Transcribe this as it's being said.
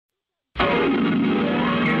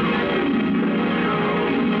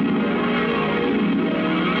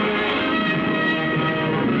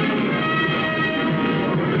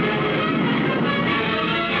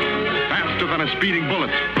Faster than a speeding bullet.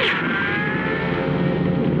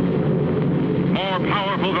 More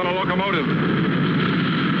powerful than a locomotive.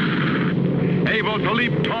 Able to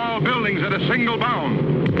leap tall buildings at a single bound.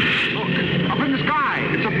 Look, up in the sky.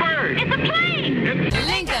 It's a bird. It's a plane.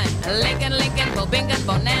 Lincoln, Bobingan,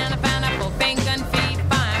 Bonana, Pineapple, Fingan, Feed,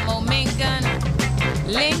 Fine, Momingan,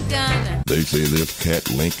 Lincoln. They say this cat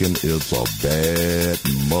Lincoln is a bad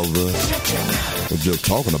mother. I'm just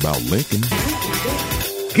talking about Lincoln.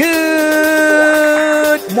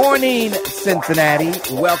 Good morning, Cincinnati.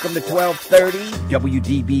 Welcome to 1230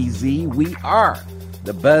 WDBZ. We are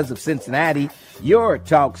the Buzz of Cincinnati, your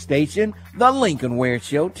talk station, the Lincoln Ware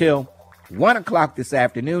Show, till 1 o'clock this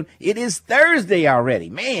afternoon. It is Thursday already.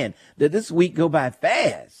 Man, did this week go by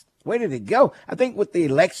fast. Where did it go? I think with the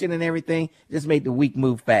election and everything, just made the week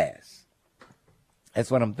move fast. That's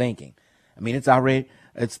what I'm thinking. I mean, it's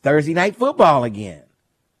Thursday night football again.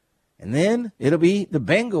 And then it'll be the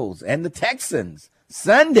Bengals and the Texans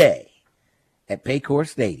Sunday at Paycor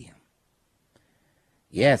Stadium.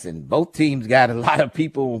 Yes, and both teams got a lot of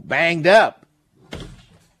people banged up.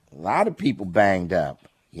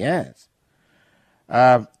 Yes.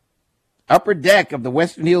 Upper deck of the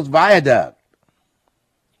Western Hills Viaduct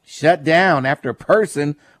shut down after a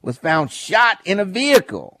person was found shot in a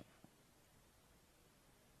vehicle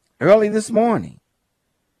early this morning.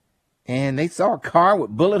 And they saw a car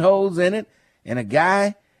with bullet holes in it and a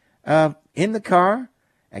guy in the car.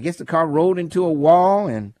 I guess the car rolled into a wall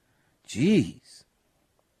and,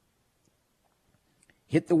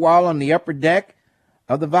 hit the wall on the upper deck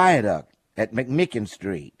of the viaduct at McMicken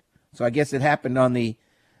Street. So I guess it happened on the,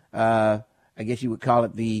 I guess you would call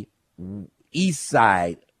it the east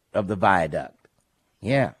side of the viaduct.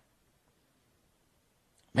 Yeah.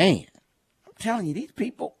 Man, I'm telling you, these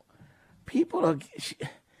people are,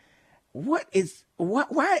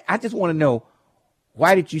 why? I just want to know,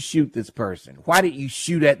 why did you shoot this person? Why did you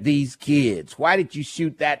shoot at these kids? Why did you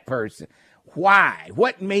shoot that person? Why?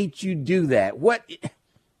 What made you do that?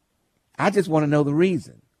 I just want to know the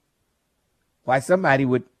reason why somebody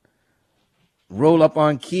would roll up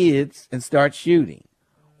on kids and start shooting.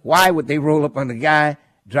 Why would they roll up on the guy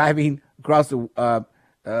driving across the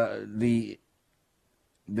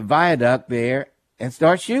viaduct there and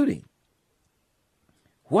start shooting?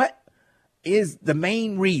 What is the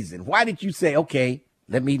main reason? Why did you say, okay,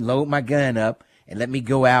 let me load my gun up and let me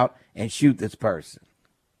go out and shoot this person?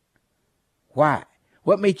 Why?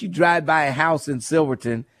 What made you drive by a house in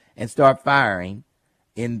Silverton and start firing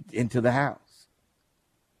into the house?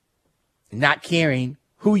 Not caring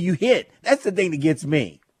who you hit. That's the thing that gets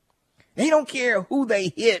me. They don't care who they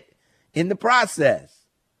hit in the process.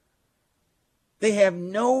 They have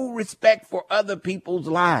no respect for other people's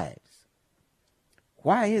lives.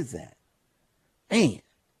 Why is that? Man,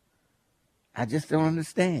 I just don't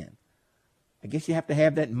understand. I guess you have to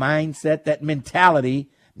have that mindset, that mentality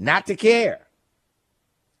not to care.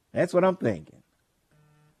 That's what I'm thinking.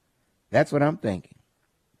 Let's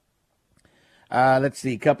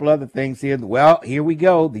see, a couple other things here. Well, here we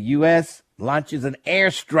go. The U.S. launches an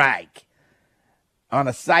airstrike on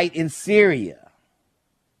a site in Syria.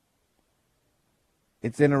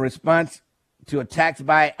 It's in a response to attacks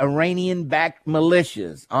by Iranian-backed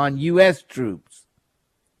militias on U.S. troops.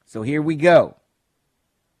 So here we go.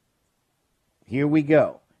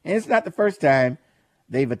 And it's not the first time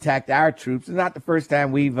they've attacked our troops. It's not the first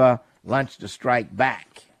time we've launched a strike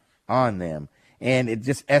back on them. And it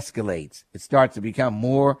just escalates. It starts to become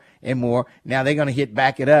more and more. Now they're going to hit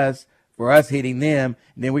back at us for us hitting them.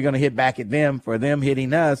 And then we're going to hit back at them for them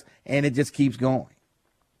hitting us. And it just keeps going.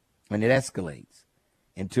 And it escalates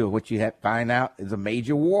into what you find out is a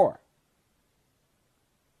major war.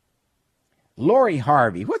 Lori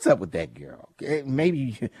Harvey, what's up with that girl?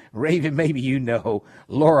 Maybe, Raven, maybe you know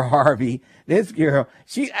Laura Harvey. This girl,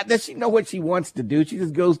 does she know what she wants to do? She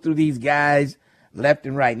just goes through these guys left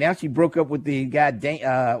and right. Now she broke up with the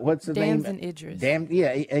guy, what's his name? Damson Idris.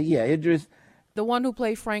 Idris. The one who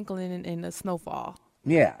played Franklin in the Snowfall.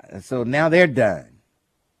 Yeah, so now they're done.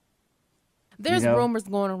 There's rumors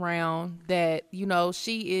going around that,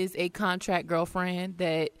 she is a contract girlfriend,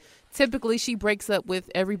 that typically she breaks up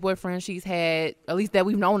with every boyfriend she's had, at least that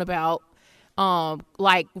we've known about,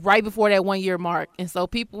 like right before that 1 year mark. And so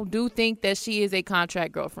people do think that she is a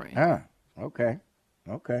contract girlfriend. Ah, okay.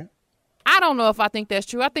 I don't know if I think that's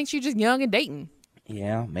true. I think she's just young and dating.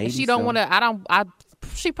 Yeah, maybe. And she don't want to,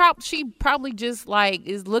 she probably just like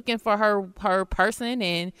is looking for her person,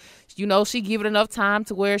 and she give it enough time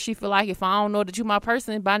to where she feel like if I don't know that you my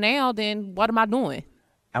person by now, then what am I doing?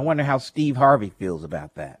 I wonder how Steve Harvey feels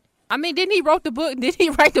about that. I mean, didn't he write the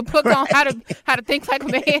book Right. on how to think like a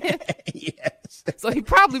man? Yes. So he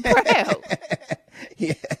probably proud.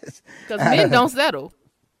 Yes. Because men don't settle.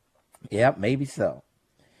 Yeah, maybe so.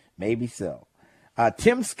 Maybe so.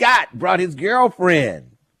 Tim Scott brought his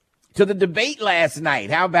girlfriend to the debate last night.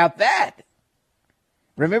 How about that?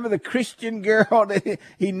 Remember the Christian girl that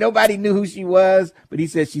nobody knew who she was, but he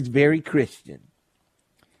said she's very Christian.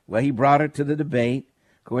 Well, he brought her to the debate.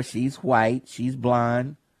 Of course, she's white. She's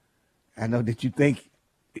blonde. I know that you think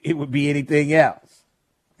it would be anything else,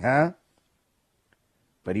 huh?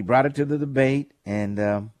 But he brought her to the debate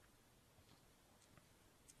and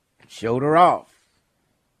showed her off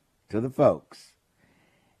to the folks.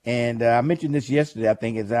 And I mentioned this yesterday, I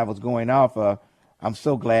think, as I was going off. I'm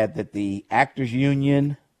so glad that the Actors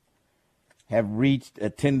Union have reached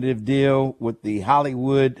a tentative deal with the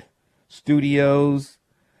Hollywood studios.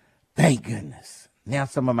 Thank goodness. Now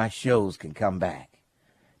some of my shows can come back.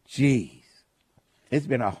 Jeez. It's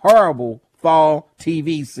been a horrible fall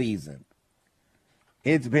TV season.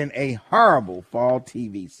 It's been a horrible fall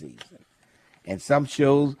TV season. And some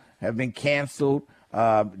shows have been canceled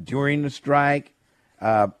during the strike.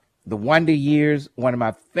 The Wonder Years, one of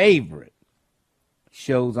my favorite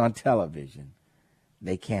shows on television,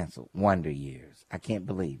 they canceled Wonder Years. I can't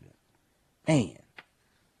believe it. Man,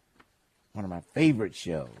 one of my favorite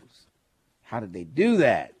shows. How did they do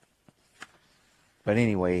that? But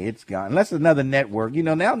anyway, it's gone. Unless another network.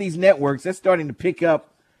 Now these networks, they're starting to pick up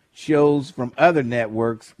shows from other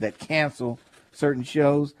networks that cancel certain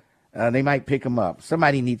shows. They might pick them up.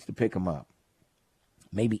 Somebody needs to pick them up.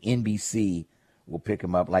 Maybe NBC will pick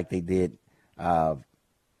them up like they did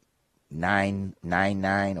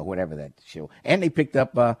 999 or whatever that show. And they picked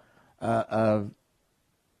up the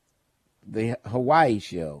Hawaii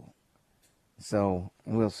show. So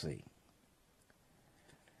we'll see.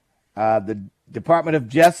 The Department of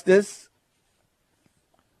Justice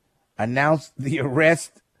announced the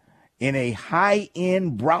arrest in a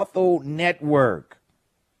high-end brothel network.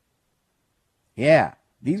 Yeah,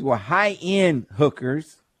 these were high-end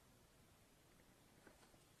hookers.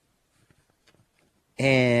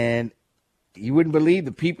 And you wouldn't believe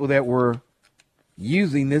the people that were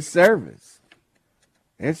using this service.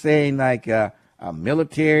 They're saying like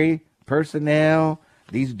military personnel,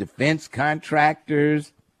 these defense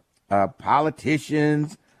contractors,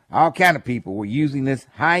 politicians, all kind of people were using this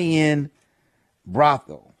high-end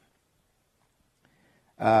brothel.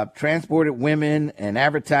 Transported women and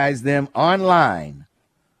advertised them online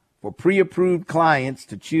for pre-approved clients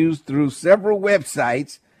to choose through several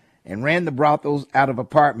websites and ran the brothels out of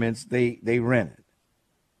apartments they rented.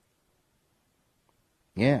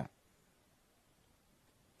 Yeah.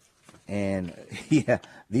 And yeah,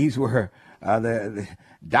 these were the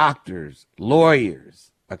doctors,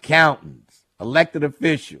 lawyers, accountants, elected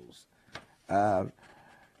officials,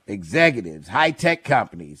 executives, high-tech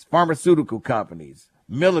companies, pharmaceutical companies,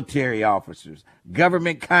 military officers,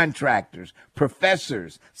 government contractors,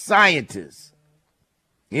 professors, scientists.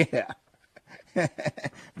 Yeah.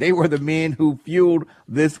 They were the men who fueled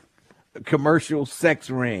this commercial sex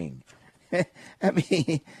ring. I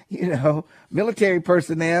mean, military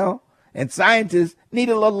personnel and scientists need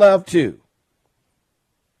a little love too.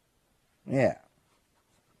 Yeah.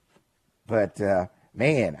 But,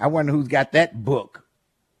 man, I wonder who's got that book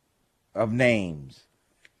of names.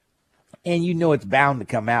 And it's bound to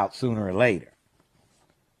come out sooner or later.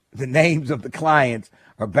 The names of the clients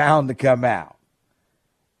are bound to come out.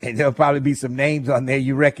 And there'll probably be some names on there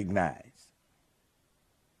you recognize.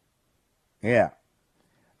 Yeah.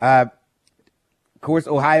 Of course,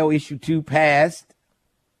 Ohio Issue 2 passed.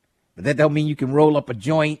 But that don't mean you can roll up a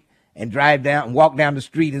joint and drive down and walk down the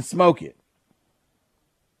street and smoke it.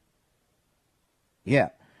 Yeah.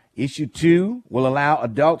 Issue 2 will allow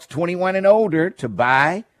adults 21 and older to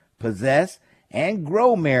buy, possess, and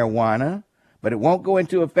grow marijuana, but it won't go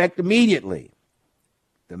into effect immediately.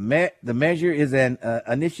 The measure is an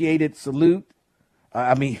initiated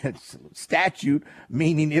statute,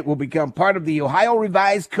 meaning it will become part of the Ohio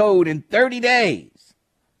Revised Code in 30 days.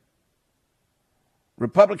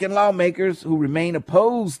 Republican lawmakers who remain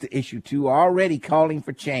opposed to Issue 2 are already calling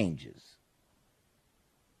for changes.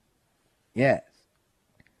 Yes.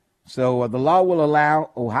 So the law will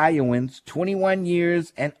allow Ohioans 21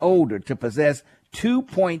 years and older to possess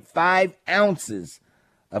 2.5 ounces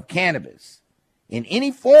of cannabis in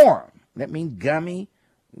any form. That means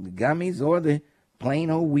gummies or the plain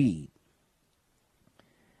old weed.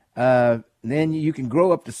 Then you can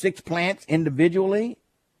grow up to 6 plants individually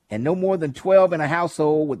and no more than 12 in a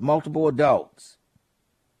household with multiple adults.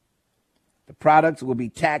 The products will be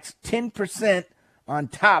taxed 10% on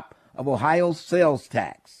top of Ohio's sales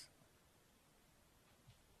tax.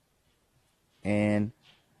 And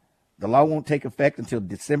the law won't take effect until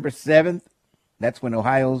December 7th. That's when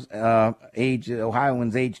Ohioans age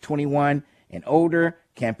 21 and older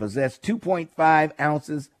can possess 2.5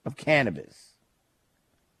 ounces of cannabis.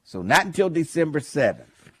 So not until December 7th.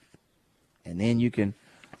 And then you can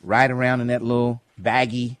ride around in that little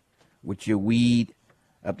baggie with your weed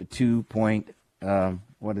up to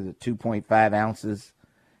 2.5 ounces.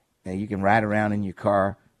 And you can ride around in your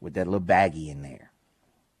car with that little baggie in there.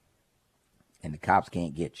 And the cops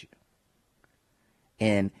can't get you.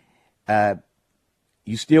 And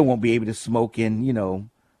you still won't be able to smoke in,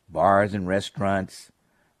 bars and restaurants,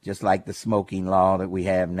 just like the smoking law that we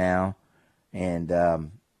have now. And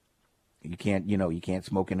you can't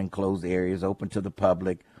smoke in enclosed areas open to the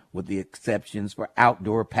public, with the exceptions for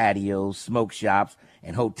outdoor patios, smoke shops,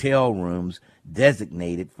 and hotel rooms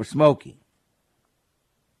designated for smoking.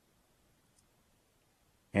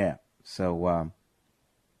 Yeah, so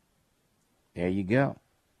there you go.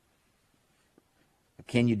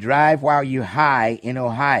 Can you drive while you're high in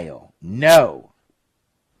Ohio? No.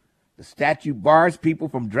 The statute bars people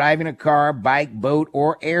from driving a car, bike, boat,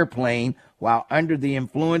 or airplane while under the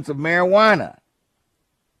influence of marijuana.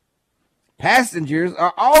 Passengers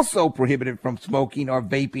are also prohibited from smoking or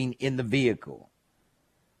vaping in the vehicle.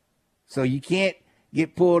 So you can't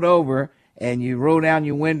get pulled over and you roll down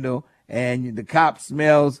your window and the cop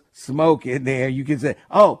smells smoke in there. You can say,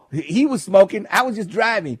 oh, he was smoking. I was just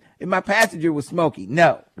driving and my passenger was smoking.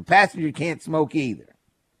 No, the passenger can't smoke either.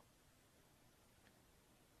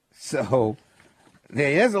 So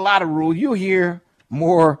there's a lot of rules. You'll hear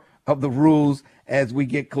more of the rules as we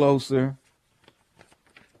get closer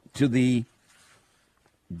to the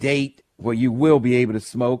date where you will be able to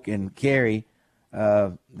smoke and carry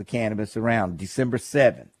the cannabis around, December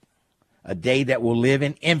 7th, a day that will live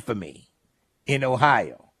in infamy in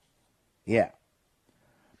Ohio. Yeah.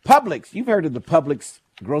 Publix, you've heard of the Publix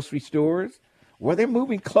grocery stores. Well, they're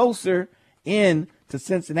moving closer in to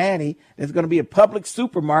Cincinnati. There's going to be a Publix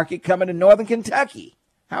supermarket coming to northern Kentucky.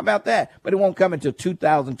 How about that? But it won't come until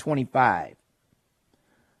 2025.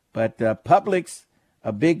 But Publix,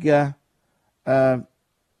 a big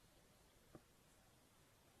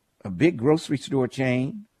grocery store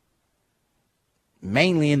chain,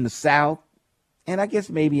 mainly in the South, and I guess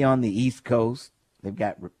maybe on the East Coast. They've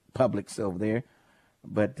got Publix over there.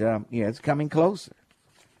 But, it's coming closer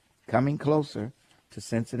to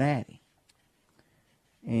Cincinnati.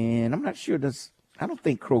 And I'm not sure I don't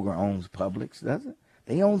think Kroger owns Publix, does it?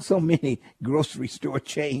 They own so many grocery store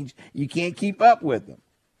chains, you can't keep up with them.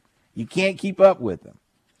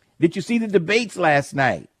 Did you see the debates last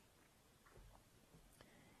night?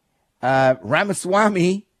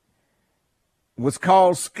 Ramaswamy was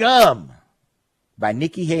called scum by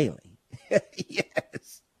Nikki Haley.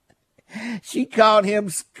 Yes. She called him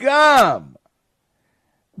scum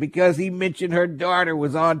because he mentioned her daughter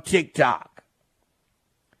was on TikTok.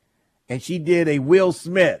 And she did a Will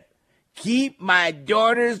Smith. Keep my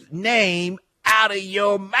daughter's name out of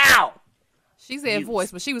your mouth. She said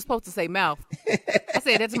voice, but she was supposed to say mouth. I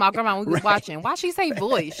said that to my grandma when we was watching. Why she say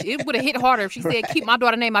voice? It would have hit harder if she said, keep my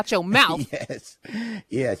daughter's name out your mouth. Yes.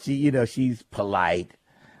 Yeah, she's polite.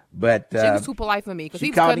 But she was too polite for me because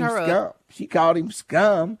he was cutting her up. She called him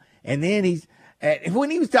scum. And then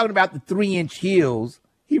when he was talking about the 3-inch heels,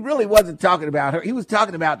 he really wasn't talking about her. He was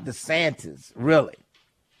talking about DeSantis, really.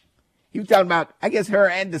 He was talking about, I guess, her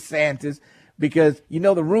and DeSantis, because,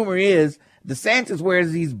 the rumor is DeSantis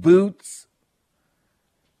wears these boots,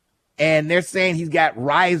 and they're saying he's got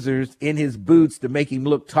risers in his boots to make him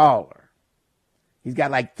look taller. He's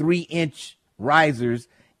got like 3-inch risers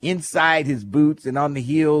inside his boots and on the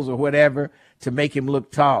heels or whatever to make him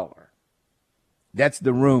look taller. That's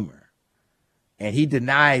the rumor. And he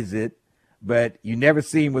denies it, but you never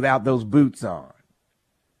see him without those boots on.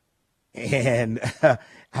 And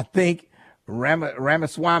I think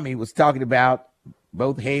Ramaswamy was talking about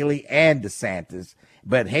both Haley and DeSantis.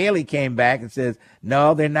 But Haley came back and says,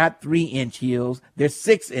 no, they're not 3-inch heels. They're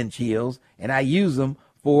 6-inch heels, and I use them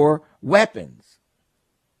for weapons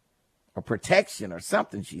or protection or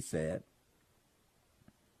something, she said.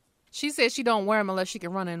 She said she don't wear them unless she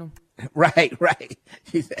can run in them. Right.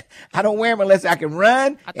 She said, I don't wear them unless I can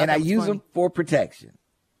run, and I use them for protection.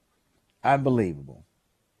 Unbelievable.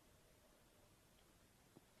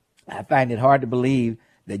 I find it hard to believe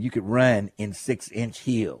that you could run in 6-inch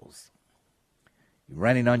heels. You're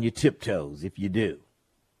running on your tiptoes. If you do,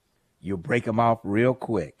 you'll break them off real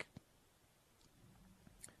quick.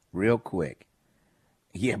 real quick.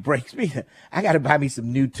 Yeah, breaks me. I got to buy me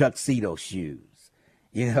some new tuxedo shoes.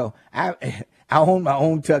 You know, I own my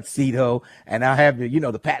own tuxedo, and I have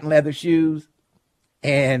the patent leather shoes,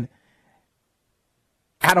 and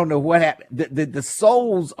I don't know what happened. The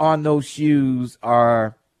soles on those shoes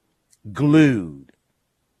are glued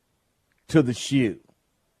to the shoe.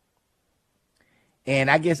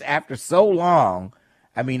 And I guess after so long,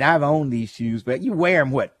 I mean, I've owned these shoes, but you wear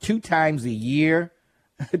them, 2 times a year?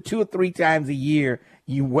 2 or 3 times a year,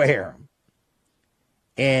 you wear them.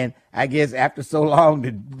 And I guess after so long,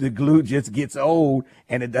 the glue just gets old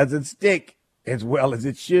and it doesn't stick as well as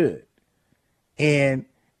it should. And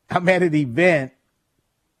I'm at an event,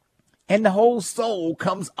 and the whole sole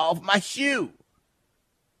comes off my shoe.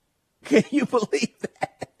 Can you believe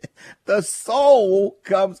that? The sole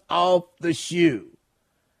comes off the shoe.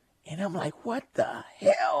 And I'm like, what the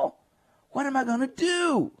hell? What am I going to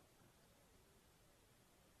do?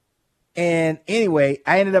 And anyway,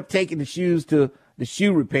 I ended up taking the shoes to the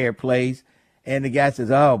shoe repair place. And the guy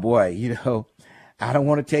says, oh, boy, I don't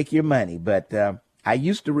want to take your money. But I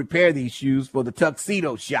used to repair these shoes for the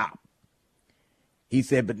tuxedo shop. He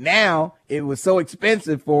said, but now it was so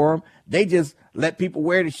expensive for them, they just let people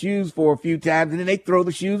wear the shoes for a few times and then they throw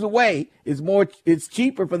the shoes away. It's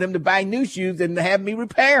cheaper for them to buy new shoes than to have me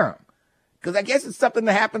repair them. Because I guess it's something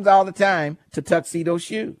that happens all the time to tuxedo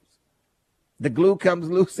shoes. The glue comes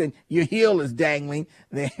loose and your heel is dangling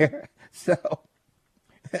there. So,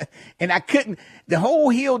 and the whole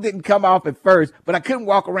heel didn't come off at first, but I couldn't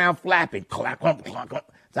walk around flapping. Clack, clack, clack, clack.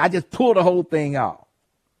 So I just pulled the whole thing off.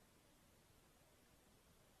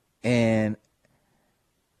 And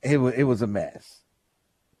it was a mess.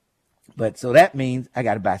 But so that means I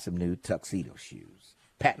got to buy some new tuxedo shoes,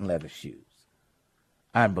 patent leather shoes.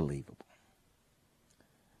 Unbelievable.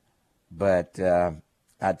 But I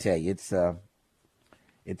tell you,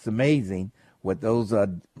 it's amazing what those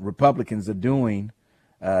Republicans are doing.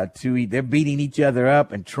 They're beating each other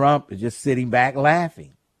up, and Trump is just sitting back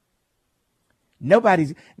laughing.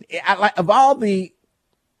 Of all the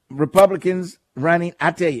Republicans running,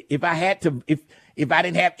 I tell you, if I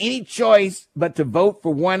didn't have any choice but to vote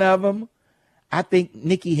for one of them, I think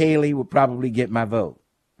Nikki Haley would probably get my vote.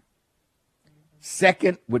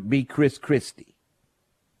 Second would be Chris Christie.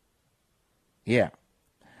 Yeah.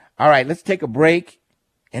 All right, let's take a break,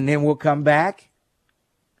 and then we'll come back.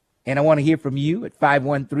 And I want to hear from you at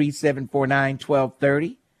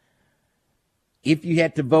 513-749-1230. If you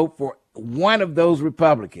had to vote for one of those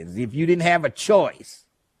Republicans, if you didn't have a choice,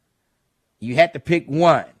 you had to pick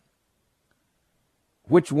one,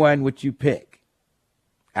 which one would you pick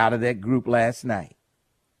out of that group last night?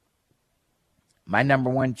 My number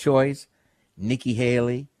one choice, Nikki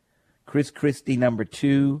Haley. Chris Christie, number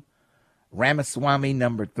 2. Ramaswamy,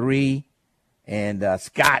 number 3. And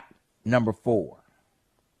Scott, number 4.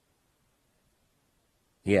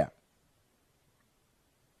 Yeah.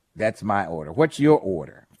 That's my order. What's your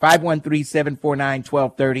order?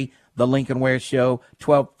 513-749-1230, The Lincoln Ware Show,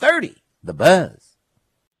 1230, The Buzz.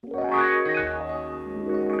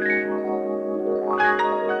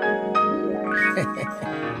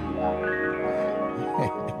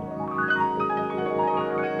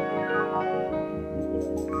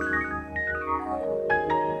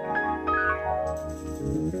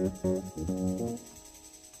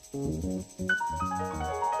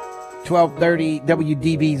 1230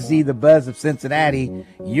 WDBZ, the Buzz of Cincinnati,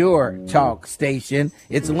 your talk station.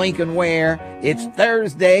 It's Lincoln Ware. It's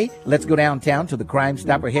Thursday. Let's go downtown to the Crime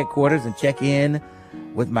Stopper headquarters and check in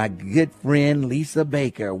with my good friend Lisa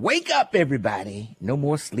Baker. Wake up, everybody. No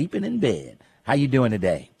more sleeping in bed. How you doing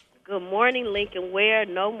today? Good morning, Lincoln Ware.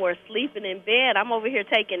 No more sleeping in bed. I'm over here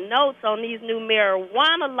taking notes on these new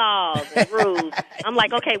marijuana laws and rules. I'm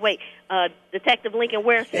like, okay, wait. Detective Lincoln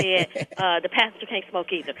Ware said the passenger can't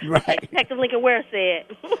smoke either. Right. Okay, Detective Lincoln Ware said.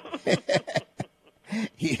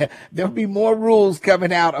 Yeah, there'll be more rules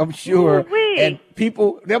coming out, I'm sure. Ooh-wee. And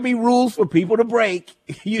there'll be rules for people to break.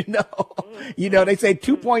 They say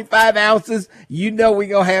 2.5 ounces. We're going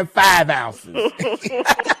to have 5 ounces.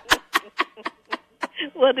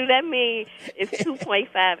 Well, do that mean it's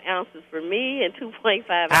 2.5 ounces for me and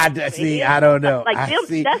 2.5 ounces for him? I don't know.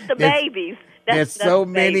 That's the babies. There's so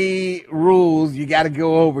many rules you got to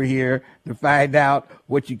go over here to find out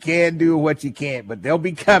what you can do and what you can't. But they'll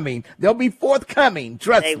be coming. They'll be forthcoming.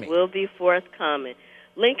 Trust me. They will be forthcoming.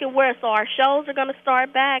 Lincoln Ware, so our shows are going to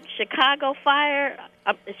start back. Chicago Fire,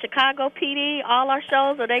 Chicago PD, all our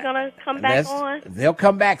shows, are they going to come back on? They'll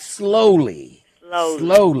come back slowly.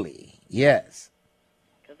 Slowly, yes.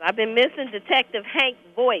 I've been missing Detective Hank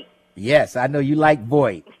Voight. Yes, I know you like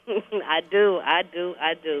Voight. I do.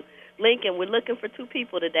 Lincoln, we're looking for 2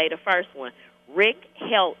 people today. The first one, Rick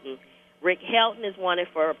Helton. Rick Helton is wanted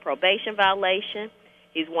for a probation violation.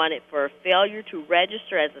 He's wanted for failure to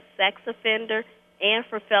register as a sex offender and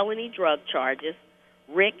for felony drug charges.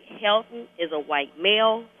 Rick Helton is a white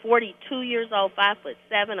male, 42 years old, 5'7",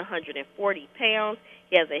 140 pounds.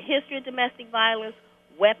 He has a history of domestic violence,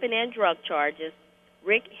 weapon and drug charges.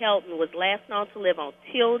 Rick Helton was last known to live on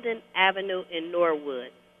Tilden Avenue in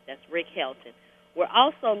Norwood. That's Rick Helton. We're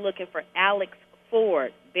also looking for Alex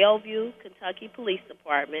Ford, Bellevue, Kentucky Police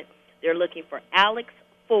Department. They're looking for Alex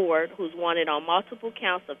Ford, who's wanted on multiple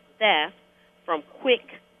counts of theft from quick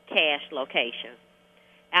cash locations.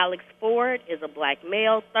 Alex Ford is a black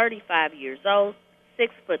male, 35 years old,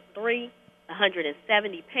 6'3",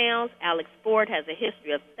 170 pounds. Alex Ford has a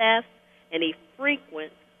history of theft, and he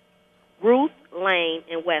frequents Ruth Lane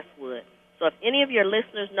in Westwood. So if any of your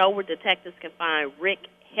listeners know where detectives can find Rick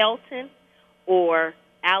Helton or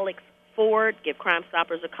Alex Ford, give Crime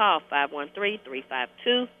Stoppers a call,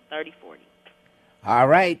 513-352-3040. All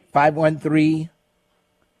right,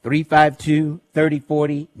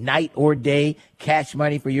 513-352-3040, night or day, cash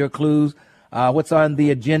money for your clues. What's on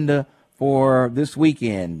the agenda for this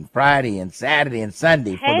weekend, Friday and Saturday and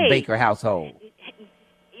Sunday for the Baker household?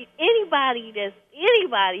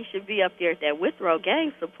 Anybody should be up there at that Withrow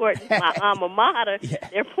game supporting my alma mater. Yeah.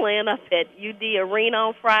 They're playing up at UD Arena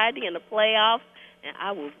on Friday in the playoffs, and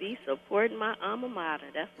I will be supporting my alma mater.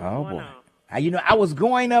 That's what's going on. I was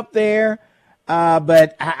going up there,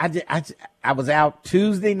 but I was out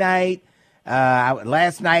Tuesday night.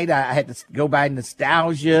 Last night I had to go by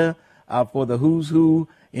Nostalgia for the Who's Who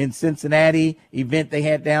in Cincinnati event they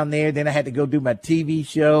had down there. Then I had to go do my TV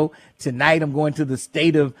show. Tonight I'm going to the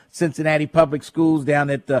State of Cincinnati Public Schools down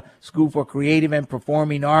at the School for Creative and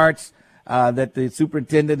Performing Arts that the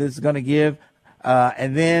superintendent is going to give.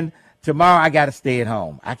 And then tomorrow I got to stay at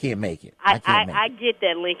home. I can't make it. I get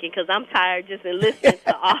that, Lincoln, because I'm tired just in listening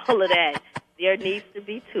to all of that. There needs to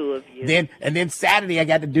be 2 of you. Then Saturday I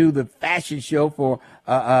got to do the fashion show for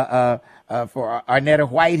Arnetta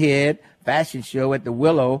Whitehead fashion show at the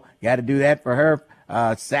Willow. Got to do that for her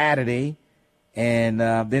Saturday, and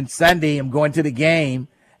then Sunday I'm going to the game.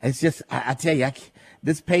 It's just I tell you,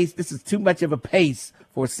 this is too much of a pace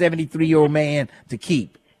for a 73-year-old man to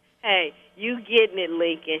keep. Hey, you getting it,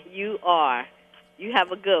 Lincoln? You are. You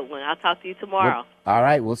have a good one. I'll talk to you tomorrow. Well, all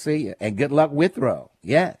right, we'll see you, and good luck with Withrow.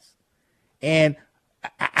 Yes, and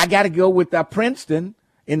I got to go with Princeton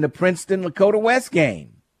in the Princeton Lakota West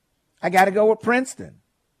game. I got to go with Princeton.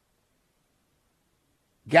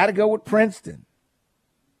 Got to go with Princeton.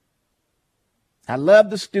 I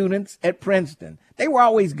love the students at Princeton. They were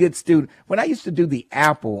always good students. When I used to do the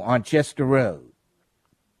Apple on Chester Road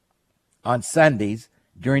on Sundays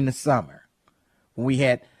during the summer, when we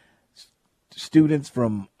had students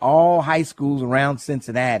from all high schools around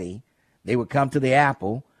Cincinnati, they would come to the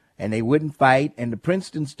Apple and they wouldn't fight. And the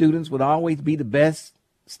Princeton students would always be the best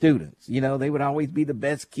students. You know, they would always be the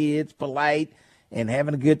best kids, polite and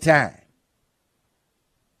having a good time.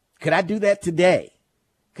 Could I do that today?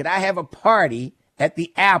 Could I have a party at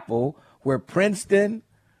the Apple where Princeton,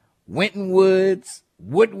 Winton Woods,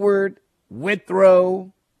 Woodward,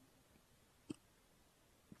 Withrow,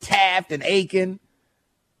 Taft, and Aiken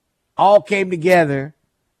all came together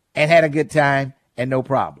and had a good time and no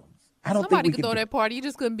problems? I don't Somebody think we could throw that party. It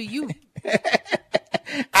just couldn't be you.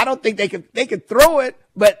 I don't think they could throw it,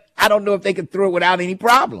 but I don't know if they could throw it without any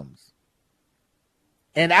problems.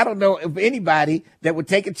 And I don't know if anybody that would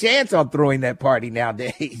take a chance on throwing that party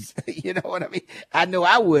nowadays. You know what I mean? I know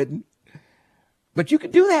I wouldn't. But you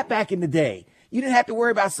could do that back in the day. You didn't have to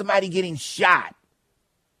worry about somebody getting shot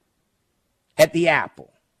at the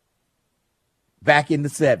Apple back in the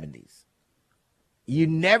 70s. You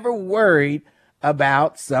never worried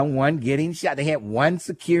about someone getting shot. They had one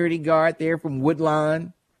security guard there from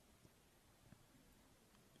Woodlawn.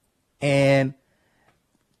 And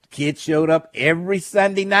kids showed up every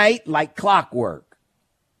Sunday night like clockwork.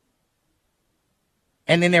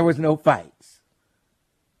 And then there was no fights.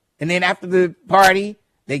 And then after the party,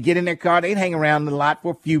 they'd get in their car. They'd hang around the lot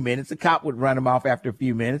for a few minutes. The cop would run them off after a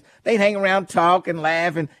few minutes. They'd hang around, talk, and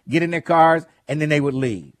laugh, and get in their cars, and then they would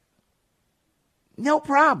leave. No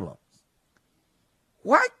problems.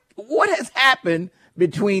 What has happened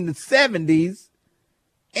between the 70s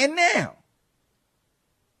and now?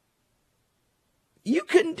 You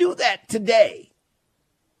couldn't do that today,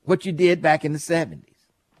 what you did back in the 70s.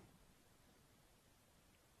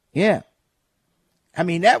 Yeah. I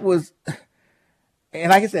mean, that was,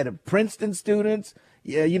 and like I said, the Princeton students,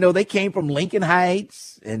 yeah, you know, they came from Lincoln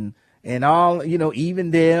Heights and all, you know,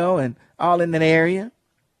 Evendale and all in that area.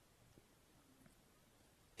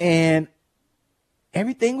 and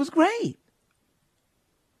everything was great.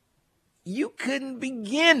 You couldn't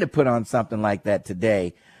begin to put on something like that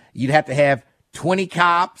today. You'd have to have 20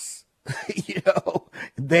 cops,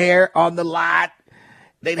 there on the lot.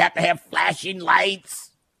 They'd have to have flashing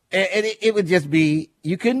lights. And it would just be,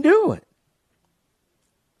 you couldn't do it.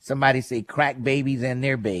 Somebody say crack babies and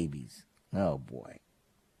their babies. Oh, boy.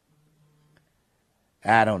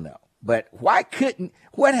 I don't know. But what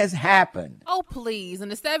has happened? Oh, please. In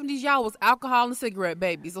the 70s, y'all was alcohol and cigarette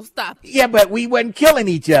babies, so stop it. Yeah, but we wasn't killing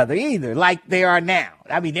each other either, like they are now.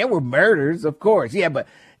 I mean, there were murders, of course. Yeah, but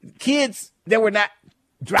kids, there were not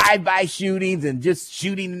drive-by shootings and just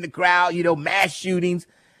shooting in the crowd, mass shootings.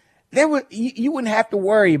 You wouldn't have to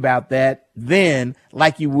worry about that then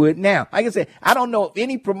like you would now. Like I said, I don't know if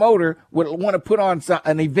any promoter would want to put on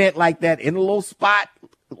an event like that in a little spot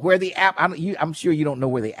where the I'm sure you don't know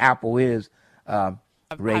where the Apple is, Raven.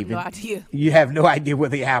 I have no idea. You have no idea where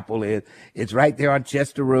the Apple is. It's right there on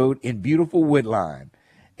Chester Road in beautiful Woodline.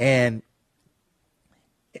 And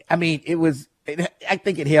I mean, I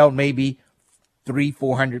think it held maybe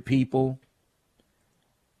 300-400 people.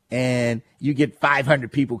 And you get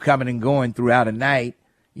 500 people coming and going throughout a night.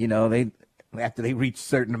 After they reach a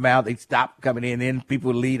certain amount, they stop coming in. Then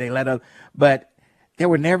people leave. They let us. But there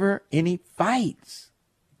were never any fights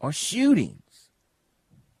or shootings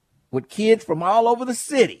with kids from all over the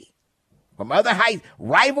city, from other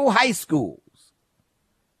rival high schools.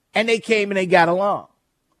 And they came and they got along.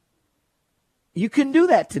 You couldn't do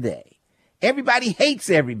that today. Everybody hates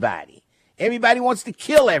everybody. Everybody wants to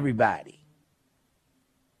kill everybody.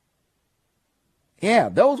 Yeah,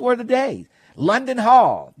 those were the days. London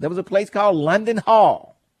Hall. There was a place called London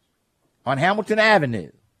Hall on Hamilton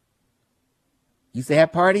Avenue. Used to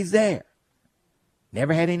have parties there.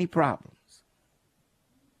 Never had any problems.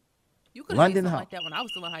 You could have done something like that when I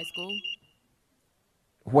was still in high school.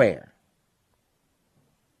 Where?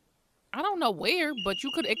 I don't know where, but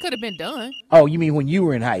it could have been done. Oh, you mean when you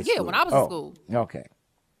were in high school? Yeah, when I was in school. Okay.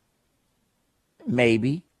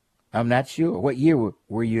 Maybe. I'm not sure. What year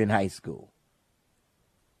were you in high school?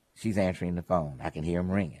 She's answering the phone. I can hear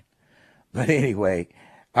him ringing. But anyway,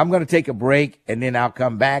 I'm going to take a break, and then I'll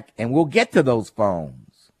come back, and we'll get to those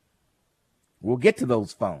phones. We'll get to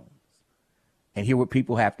those phones and hear what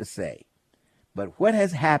people have to say. But what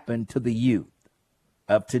has happened to the youth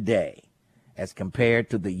of today as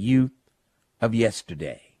compared to the youth of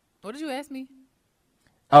yesterday? What did you ask me?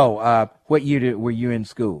 Oh, what year were you in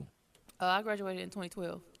school? I graduated in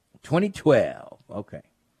 2012. 2012. Okay.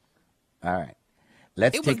 All right.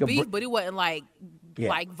 It was beef, but it wasn't like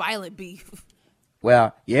violent beef.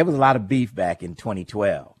 Well, yeah, it was a lot of beef back in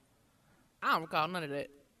 2012. I don't recall none of that.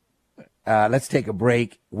 Let's take a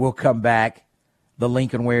break. We'll come back. The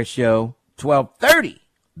Lincoln Ware Show, 12:30.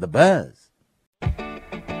 The Buzz.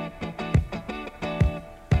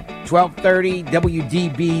 12:30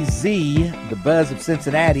 WDBZ, The Buzz of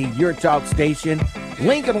Cincinnati, your talk station.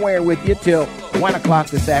 Lincoln Ware with you till 1 o'clock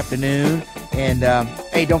this afternoon. And,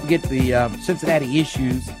 hey, don't forget the Cincinnati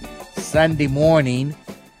Issues Sunday morning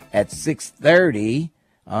at 6:30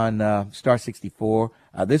 on Star 64.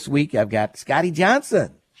 This week, I've got Scotty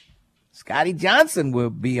Johnson. Scotty Johnson will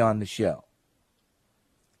be on the show.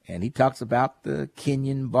 And he talks about the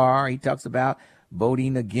Kenyon Bar. He talks about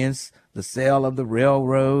voting against the sale of the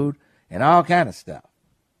railroad and all kind of stuff.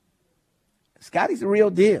 Scotty's the real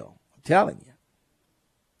deal. I'm telling you.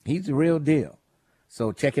 He's the real deal.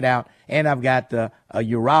 So check it out. And I've got a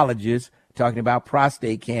urologist talking about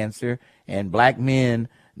prostate cancer and black men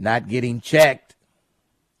not getting checked.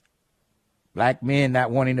 Black men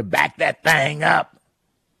not wanting to back that thing up,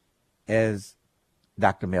 as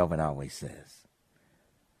Dr. Melvin always says.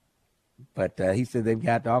 But he said they've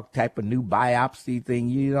got all type of new biopsy thing.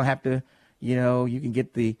 You don't have to, you can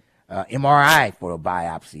get the MRI for a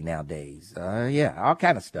biopsy nowadays. Yeah, all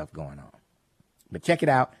kind of stuff going on. But check it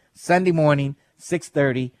out. Sunday morning,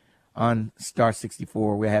 6:30 on Star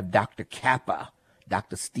 64. We'll have Dr. Kappa,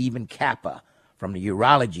 Dr. Stephen Kappa from the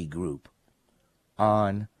Urology Group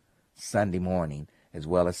on Sunday morning, as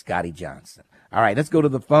well as Scotty Johnson. All right, let's go to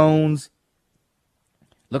the phones.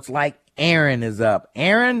 Looks like Aaron is up.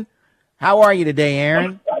 Aaron, how are you today,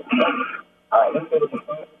 Aaron?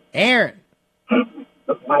 Aaron.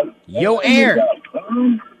 Yo,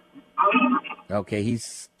 Aaron. Okay,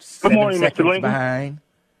 he's 7 seconds behind.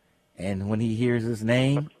 And when he hears his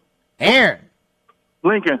name, Aaron.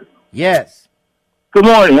 Lincoln. Yes. Good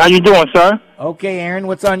morning. How you doing, sir? Okay, Aaron,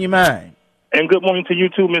 what's on your mind? And good morning to you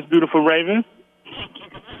too, Miss Beautiful Raven.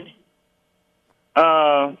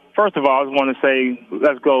 First of all, I just want to say,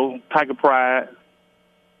 let's go Tiger Pride.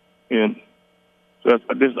 And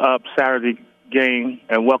this up Saturday game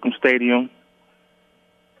at Welcome Stadium.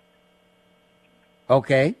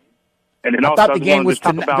 Okay. And then I also thought the game was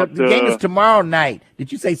talk about the game is tomorrow night.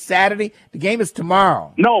 Did you say Saturday? The game is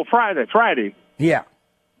tomorrow. No, Friday. Yeah.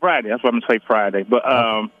 Friday. That's what I'm going to say, Friday. But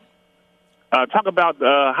talk about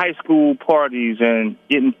high school parties and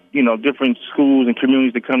getting, different schools and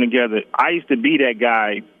communities to come together. I used to be that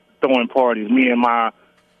guy throwing parties. Me and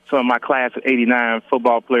some of my class of 89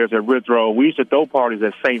 football players at Withrow, we used to throw parties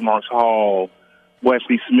at St. Mark's Hall,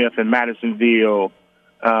 Wesley Smith in Madisonville,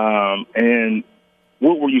 and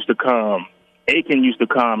Woodward used to come. Aiken used to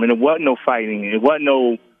come, and it wasn't no fighting. It wasn't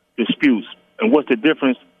no disputes. And what's the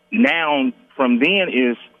difference now from then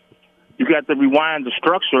is you got to rewind the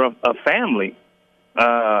structure of family.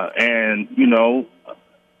 And,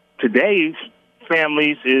 today's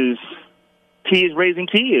families is kids raising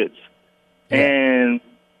kids. Yeah. And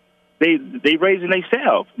they raising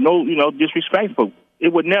themselves. No, disrespectful.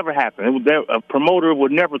 It would never happen. A promoter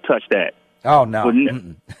would never touch that. Oh, no.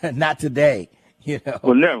 Not today.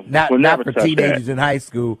 Not for teenagers in high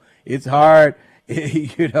school. It's hard.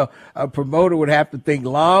 A promoter would have to think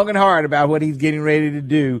long and hard about what he's getting ready to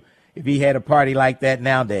do if he had a party like that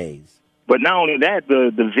nowadays. But not only that,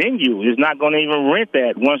 the venue is not going to even rent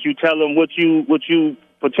that once you tell them what you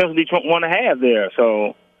potentially want to have there.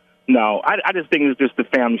 So, no, I just think it's just the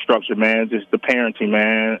family structure, man. Just the parenting,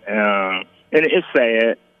 man. And it's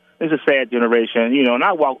sad. It's a sad generation, And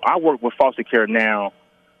I work with foster care now.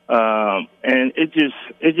 And it's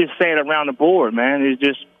just sad around the board, man. It's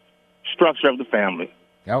just structure of the family.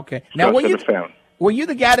 Okay. Now, were you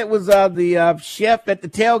the guy that was the chef at the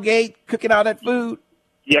tailgate cooking all that food?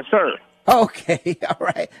 Yes, sir. Okay. All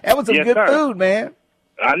right. That was some good food, man.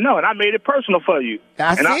 I know, and I made it personal for you.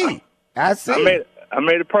 I see. I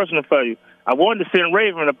made it personal for you. I wanted to send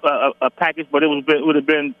Raven a package, but it would have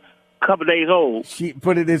been a couple of days old. She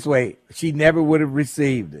put it this way: she never would have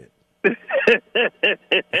received it.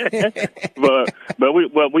 but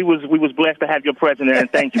we was blessed to have your presence there,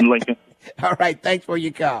 and thank you, Lincoln. All right, thanks for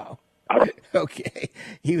your call. Okay,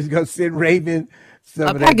 he was gonna send Raven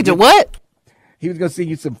a package of what? He was gonna send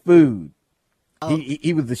you some food. Oh.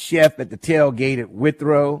 He was the chef at the tailgate at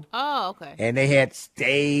Withrow. Oh, okay. And they had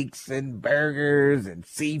steaks and burgers and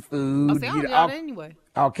seafood. I don't eat all that anyway.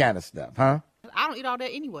 All kind of stuff, huh? I don't eat all that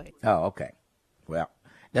anyway. Oh, okay. Well,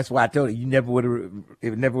 that's why I told you never would have.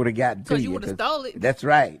 It never would have gotten to you. Because you would have stole it. That's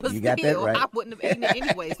right. But you got that right. I wouldn't have eaten it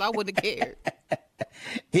anyway, so I wouldn't have cared.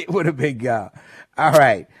 It would have been gone. All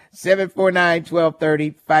right.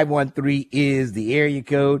 749-1230, 513 is the area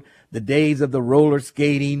code. The days of the roller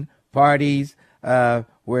skating parties where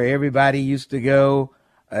everybody used to go.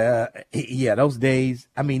 Yeah, those days.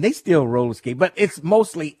 I mean, they still roller skate, but it's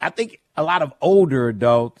mostly, I think a lot of older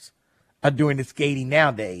adults are doing the skating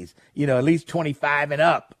nowadays, at least 25 and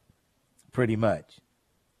up, pretty much.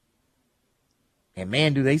 And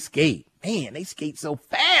man, do they skate. Man, they skate so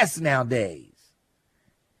fast nowadays.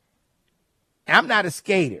 I'm not a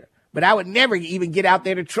skater, but I would never even get out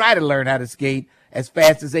there to try to learn how to skate as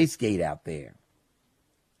fast as they skate out there.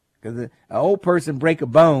 Because an old person break a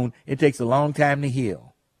bone, it takes a long time to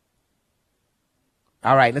heal.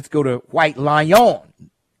 All right, let's go to White Lion.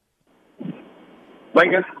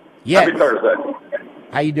 Lincoln? Yes. Happy Thursday.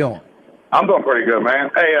 How you doing? I'm doing pretty good,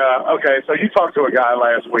 man. Hey, okay, so you talked to a guy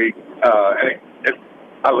last week, and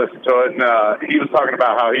I listened to it, and he was talking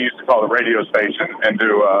about how he used to call the radio station and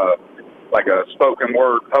do, like a spoken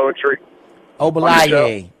word poetry.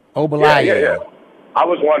 Obalaye. Yeah. I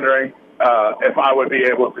was wondering if I would be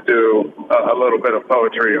able to do a little bit of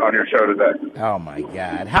poetry on your show today. Oh, my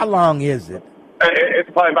God. How long is it? It's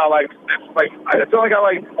probably about it's only got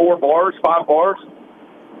like 4 bars, 5 bars.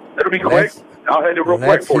 It'll be quick. I'll hit it real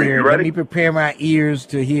quick for you. You ready? Let me prepare my ears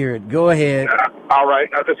to hear it. Go ahead. All right.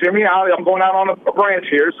 Now, just hear me out. I'm going out on a branch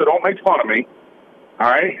here, so don't make fun of me. All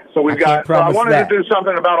right? So I wanted to do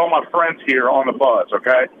something about all my friends here on the bus,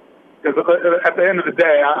 okay? Because at the end of the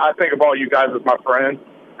day, I think of all you guys as my friends,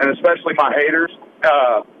 and especially my haters.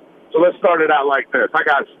 So let's start it out like this. I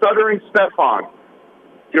got Stuttering Stefan.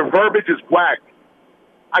 Your verbiage is whack.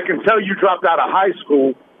 I can tell you dropped out of high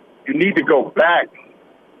school. You need to go back.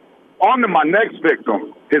 On to my next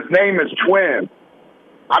victim. His name is Twin.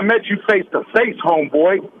 I met you face to face,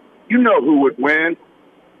 homeboy. You know who would win.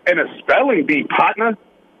 In a spelling bee, partner,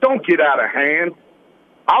 don't get out of hand.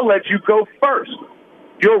 I'll let you go first.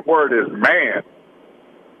 Your word is man.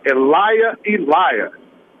 Elijah,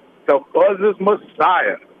 the buzz's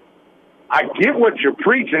Messiah. I get what you're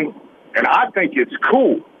preaching, and I think it's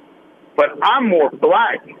cool. But I'm more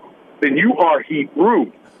black than you are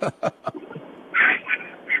Hebrew.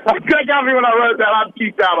 That got me when I wrote that. I'm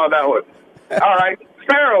geeked out on that one. All right.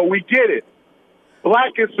 Pharaoh, we get it.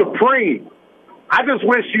 Black is supreme. I just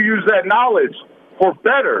wish you use that knowledge for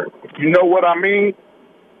better. You know what I mean?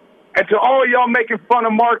 And to all y'all making fun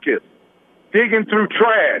of Marcus, digging through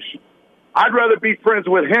trash, I'd rather be friends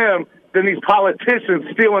with him than these politicians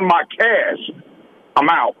stealing my cash. I'm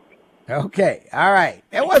out. Okay. All right.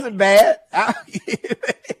 That wasn't bad.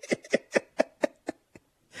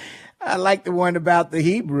 I like the one about the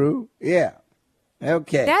Hebrew. Yeah.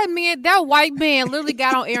 Okay. That white man literally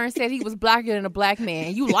got on air and said he was blacker than a black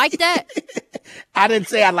man. You like that? I didn't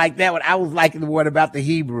say I like that one. I was liking the one about the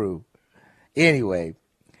Hebrew. Anyway.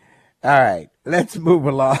 All right. Let's move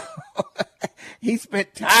along. He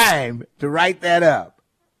spent time to write that up.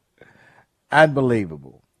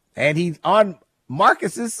 Unbelievable. And he's on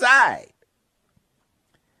Marcus's side.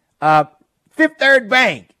 Fifth Third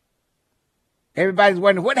Bank. Everybody's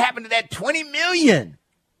wondering what happened to that $20 million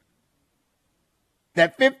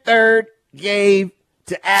that Fifth Third gave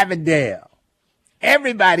to Avondale.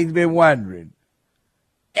 Everybody's been wondering.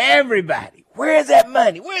 Everybody. Where's that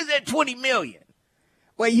money? Where's that $20 million?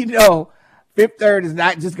 Well, you know, Fifth Third is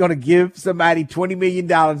not just going to give somebody $20 million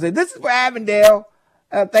and say, this is for Avondale.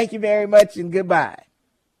 Thank you very much and goodbye.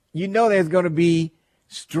 You know there's going to be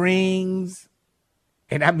strings,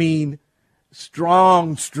 and I mean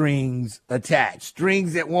strong strings attached,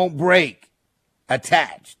 strings that won't break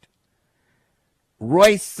attached.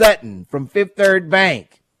 Royce Sutton from Fifth Third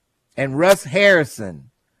Bank and Russ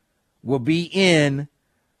Harrison will be in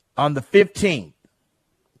on the 15th.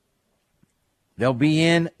 They'll be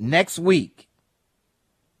in next week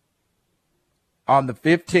on the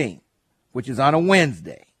 15th, which is on a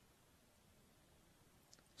Wednesday.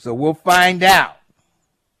 So we'll find out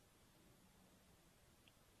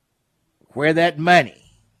where that money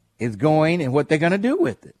is going and what they're going to do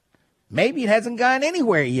with it. Maybe it hasn't gone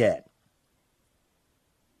anywhere yet.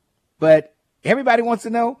 But everybody wants to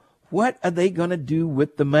know, what are they going to do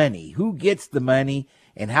with the money? Who gets the money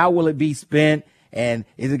and how will it be spent? And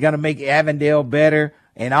is it going to make Avondale better?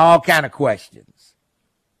 And all kind of questions.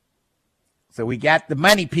 So we got the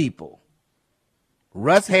money people.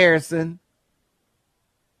 Russ Harrison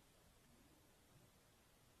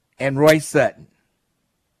and Royce Sutton.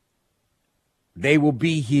 They will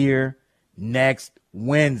be here next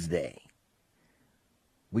Wednesday.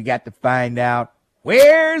 We got to find out,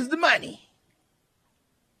 where's the money?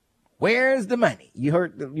 Where's the money? You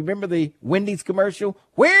remember the Wendy's commercial?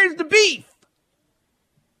 Where's the beef?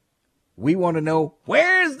 We want to know,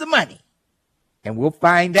 where's the money? And we'll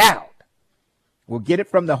find out. We'll get it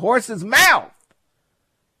from the horse's mouth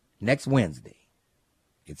next Wednesday.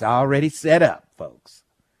 It's already set up, folks.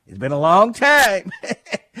 It's been a long time.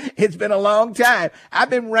 It's been a long time. I've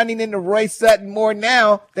been running into Royce Sutton more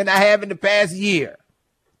now than I have in the past year.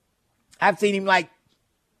 I've seen him like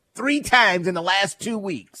 3 times in the last 2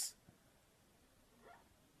 weeks.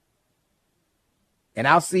 And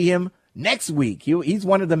I'll see him next week. He's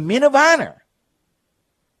one of the men of honor.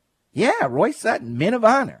 Yeah, Royce Sutton, men of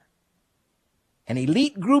honor. An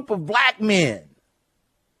elite group of black men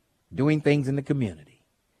doing things in the community.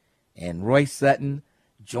 And Royce Sutton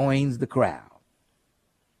joins the crowd.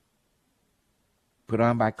 Put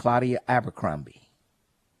on by Claudia Abercrombie.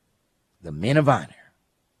 The men of honor.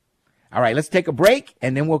 All right, let's take a break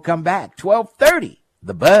and then we'll come back. 12:30,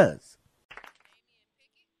 The Buzz.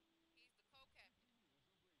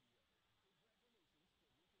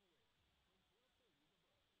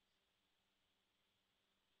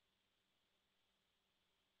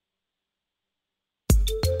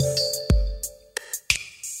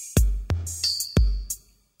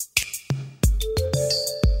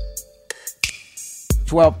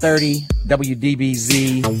 (12:30)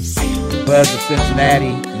 WDBZ, Buzz of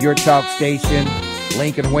Cincinnati, your talk station,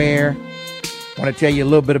 Lincoln Ware. I want to tell you a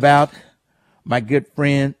little bit about my good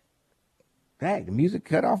friend. Dang, the music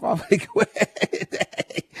cut off. It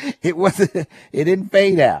didn't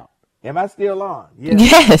fade out. Am I still on? Yeah.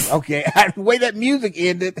 Yes. Okay. The way that music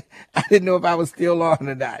ended, I didn't know if I was still on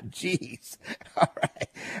or not. Jeez. All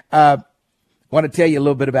right. Want to tell you a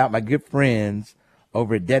little bit about my good friends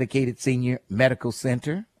over at Dedicated Senior Medical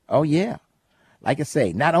Center. Oh, yeah. Like I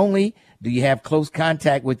say, not only do you have close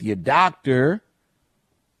contact with your doctor,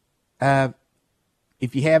 if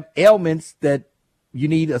you have ailments that you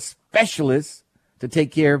need a specialist to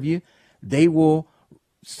take care of you, they will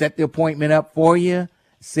set the appointment up for you,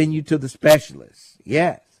 send you to the specialist.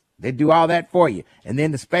 Yes, they do all that for you. And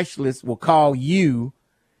then the specialist will call you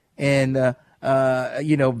and,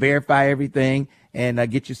 verify everything and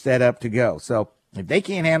get you set up to go. So if they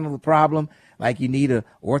can't handle the problem, like you need an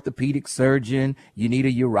orthopedic surgeon, you need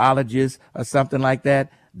a urologist or something like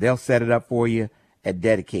that, they'll set it up for you at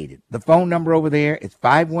Dedicated. The phone number over there is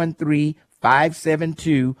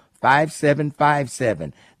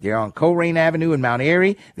 572-5757. They're on Coleraine Avenue in Mount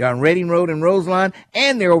Airy. They're on Reading Road in Roseland,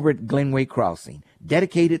 and they're over at Glenway Crossing.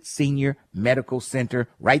 Dedicated Senior Medical Center.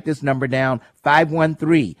 Write this number down,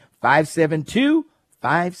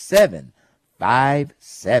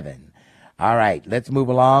 513-572-5757. All right, let's move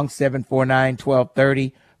along.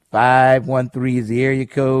 749-1230. 513 is the area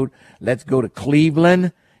code. Let's go to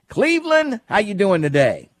Cleveland. Cleveland, how you doing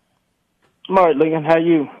today? I'm all right, Lincoln. How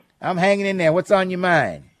you? I'm hanging in there. What's on your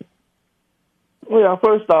mind? Well,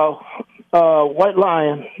 first off, White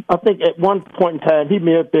Lion, I think at one point in time he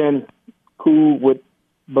may have been cool with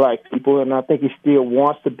black people, and I think he still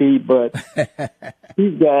wants to be, but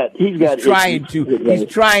he's trying too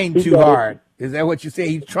hard. Is that what you say?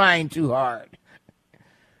 He's trying too hard.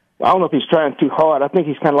 I don't know if he's trying too hard. I think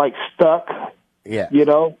he's kind of like stuck. Yeah. You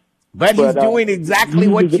know? But he's doing exactly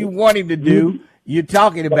what you want him to do. You're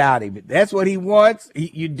talking about him. That's what he wants.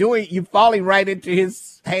 You're falling right into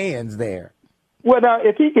his hands there. Well, now,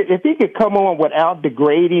 if he could come on without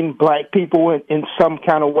degrading black people in some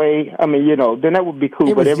kind of way, I mean, then that would be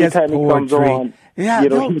cool. But every time he comes on, he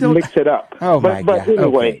mix it up. Oh, my God. But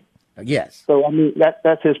anyway. Okay. Yes. So, I mean,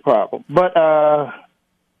 that's his problem. But,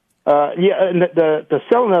 and the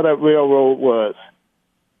selling of that railroad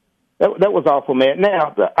that was awful, man.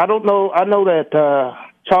 Now, I don't know. I know that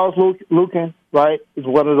Charles Lucan, right, is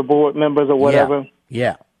one of the board members or whatever.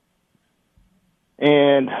 Yeah.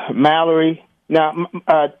 And Mallory. Now,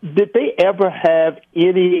 did they ever have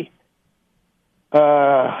any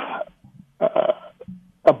a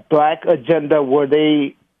black agenda where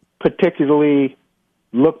they particularly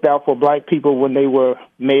looked out for black people when they were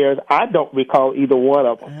mayors? I don't recall either one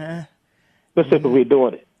of them specifically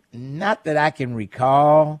doing it. Not that I can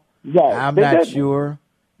recall. Yeah, I'm not sure.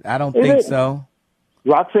 I don't think so.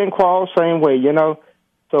 Roxanne Quarles, same way,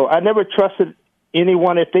 So I never trusted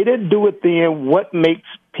anyone. If they didn't do it then, what makes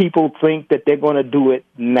people think that they're going to do it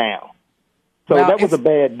now? So that was a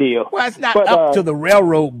bad deal. Well, it's not up to the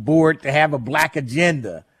railroad board to have a black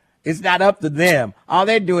agenda. It's not up to them. All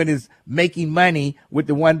they're doing is making money with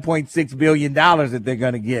the $1.6 billion that they're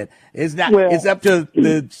going to get. It's not. It's up to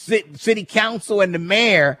the city council and the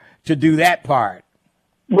mayor to do that part.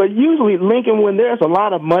 But usually, Lincoln, when there's a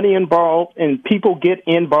lot of money involved and people get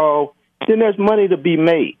involved, then there's money to be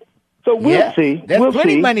made. So we'll see. There's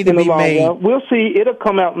plenty of money to be made. We'll see. It'll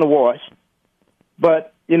come out in the wash.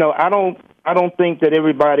 But I don't think that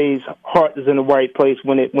everybody's heart is in the right place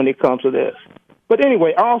when it comes to this. But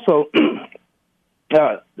anyway, also,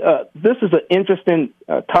 this is an interesting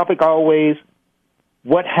topic always.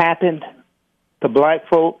 What happened to black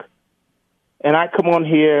folk? And I come on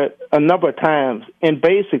here a number of times, and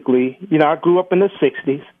basically, I grew up in the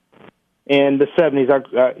 60s and the 70s. I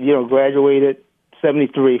graduated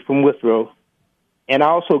 73 from Withrow, and I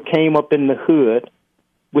also came up in the hood,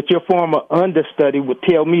 which your former understudy would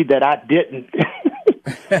tell me that I didn't.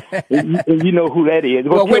 and you know who that is.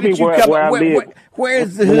 Well, where did you come up?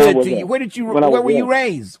 Where's the hood to you? Where were you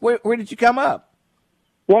raised? Where did you come up?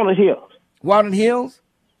 Walnut Hills. Walnut Hills?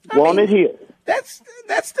 Walnut Hills. That's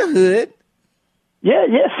the hood. Yeah,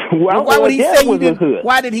 yes. Well, why would he say you didn't?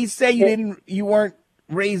 Why did he say you weren't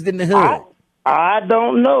raised in the hood? I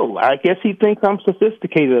don't know. I guess he thinks I'm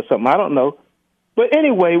sophisticated or something. I don't know. But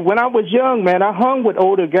anyway, when I was young, man, I hung with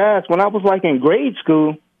older guys. When I was like in grade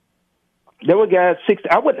school, there were guys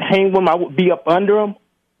 60. I wouldn't hang with them. I would be up under them.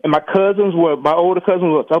 And my older cousins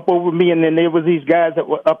were up over me, and then there was these guys that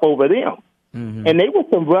were up over them. Mm-hmm. And they were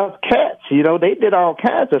some rough cats. They did all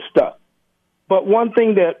kinds of stuff. But one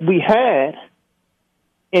thing that we had,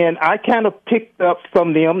 and I kind of picked up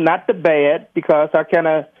from them, not the bad, because I kind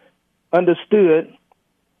of understood,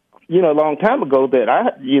 a long time ago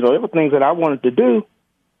that there were things that I wanted to do,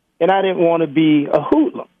 and I didn't want to be a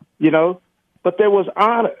hoodlum, but there was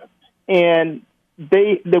honor, and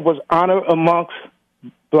there was honor amongst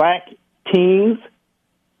black teens.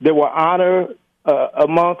 There were honor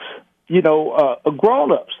amongst,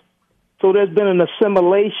 grown-ups. So there's been an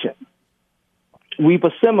assimilation. We've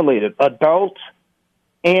assimilated adults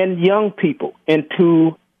and young people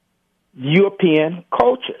into European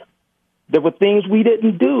culture. There were things we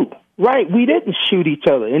didn't do. Right, we didn't shoot each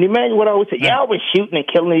other. And Emmanuel would always say, y'all was shooting and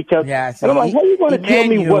killing each other. Yeah, see, and I'm like, how are you going to tell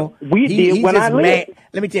me what we did when I lived?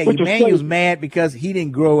 Let me tell you, Emmanuel's mad because he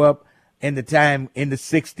didn't grow up in the time in the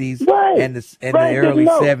 60s and the early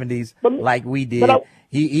 70s like we did.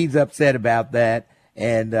 He's upset about that.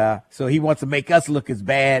 And so he wants to make us look as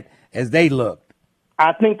bad as they looked.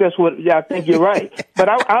 I think I think you're right. But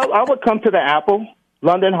I would come to the Apple,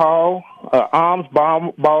 London Hall, Arms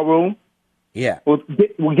Ballroom. Yeah.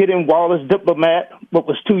 We'll get in Wallace Diplomat, but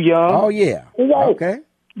was too young. Oh, yeah. Right. Okay.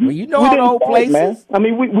 Well, you know all the old places. Man. I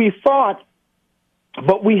mean, we fought,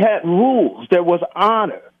 but we had rules. There was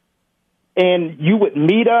honor. And you would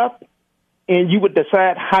meet up, and you would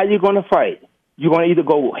decide how you're going to fight. You're going to either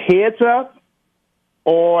go heads up,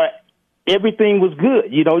 or everything was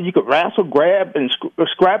good. You know, you could wrestle, grab, and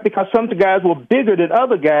scrap, because some of the guys were bigger than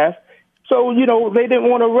other guys. So, you know, they didn't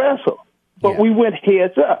want to wrestle. But we went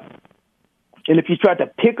heads up. And if you tried to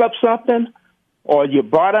pick up something, or you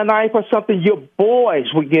brought a knife or something, your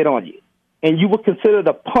boys would get on you. And you were considered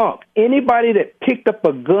a punk. Anybody that picked up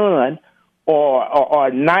a gun or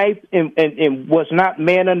a knife and was not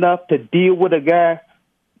man enough to deal with a guy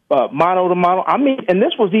mano to mano. I mean, and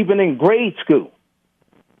this was even in grade school.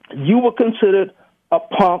 You were considered a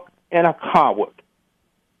punk and a coward.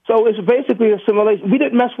 So it's basically a simulation. We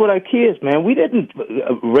didn't mess with our kids, man. We didn't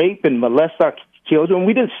rape and molest our children.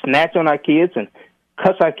 We didn't snatch on our kids and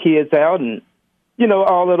cuss our kids out and, you know,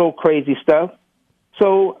 all that old crazy stuff.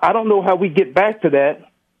 So I don't know how we get back to that.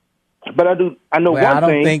 But I know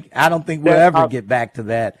one thing. I don't think we'll ever get back to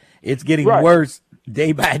that. It's getting worse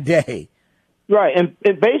day by day. Right, and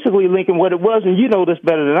basically, Lincoln, what it was, and you know this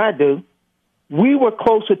better than I do, we were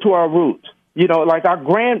closer to our roots. You know, like our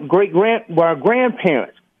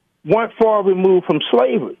grandparents weren't far removed from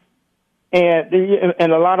slavery, and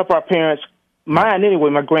a lot of our parents, mine anyway,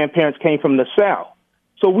 my grandparents came from the South,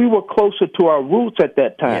 so we were closer to our roots at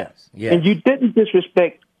that time. Yes. And you didn't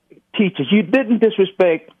disrespect teachers. You didn't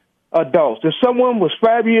disrespect adults. If someone was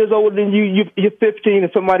 5 years older than you, you're 15,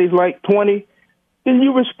 and somebody's like 20, then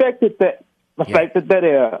you respected that. The fact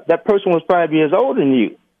that person was 5 years older than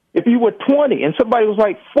you. If you were 20 and somebody was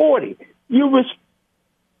like 40, you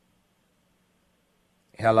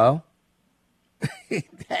Hello? he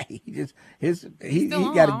got. I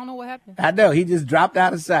don't know what happened. I know he just dropped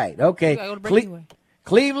out of sight. Okay,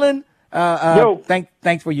 Cleveland.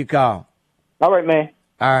 Thanks for your call. All right, man.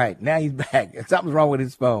 All right, now he's back. Something's wrong with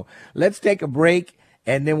his phone. Let's take a break,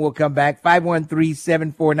 and then we'll come back.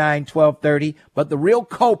 513-749-1230. But the real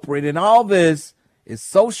culprit in all this is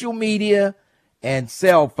social media and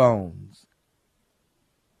cell phones.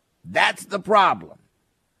 That's the problem.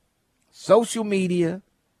 Social media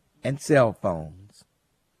and cell phones.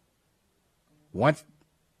 Once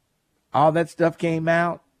all that stuff came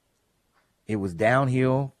out, it was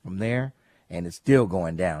downhill from there, and it's still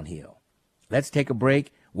going downhill. Let's take a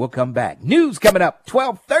break. We'll come back. News coming up,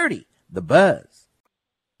 12:30, The Buzz.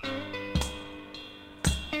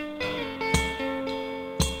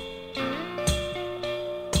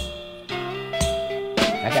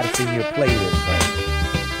 I got to send you a playlist, though.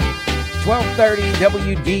 12:30,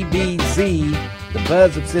 WDBZ, The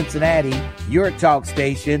Buzz of Cincinnati, your talk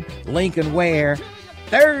station, Lincoln Ware,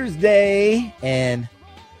 Thursday, and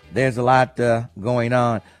there's a lot going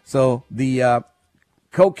on. So the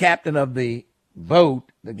co-captain of the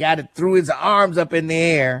boat, the guy that threw his arms up in the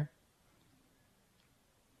air,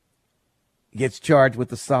 gets charged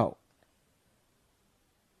with assault.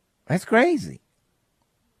 That's crazy.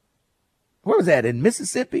 Where was that, in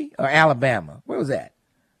Mississippi or Alabama? Where was that?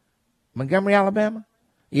 Montgomery, Alabama?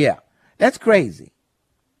 Yeah, that's crazy.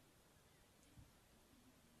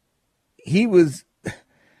 He was,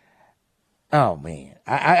 oh man,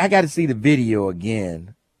 I got to see the video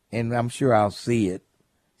again, and I'm sure I'll see it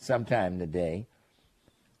sometime today.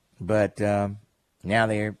 But now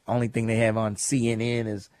the only thing they have on CNN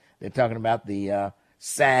is they're talking about the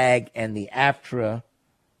SAG and the AFTRA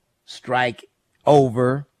strike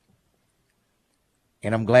over.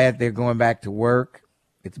 And I'm glad they're going back to work.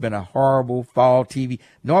 It's been a horrible fall TV.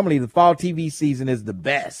 Normally the fall TV season is the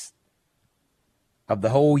best of the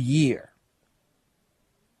whole year.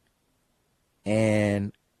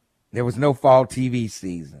 And there was no fall TV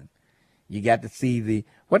season. You got to see the,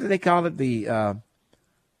 what do they call it? The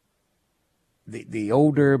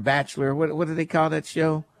older bachelor. What do they call that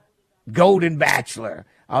show? Golden Bachelor.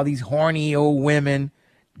 All these horny old women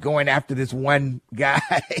going after this one guy.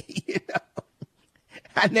 You know?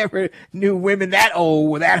 I never knew women that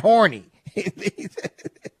old were that horny.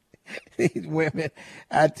 These women,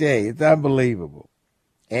 I tell you, it's unbelievable.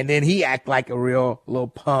 And then he act like a real little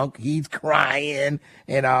punk. He's crying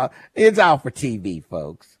and all. It's all for TV,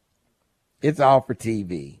 folks. It's all for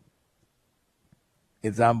TV.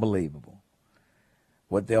 It's unbelievable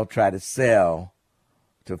what they'll try to sell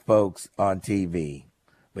to folks on TV.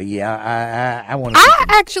 But yeah, I want to. I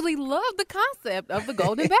actually love the concept of the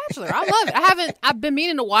Golden Bachelor. I love it. I've been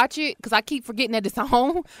meaning to watch it because I keep forgetting that it's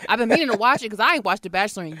on. I've been meaning to watch it because I ain't watched The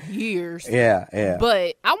Bachelor in years. Yeah.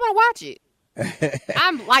 But I want to watch it.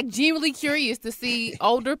 I'm like genuinely curious to see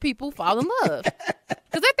older people fall in love.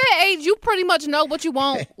 Because at that age, you pretty much know what you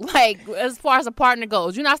want, like, as far as a partner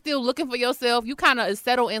goes. You're not still looking for yourself. You kind of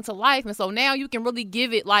settle into life. And so now you can really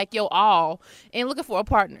give it, like, your all and looking for a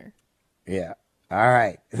partner. Yeah. All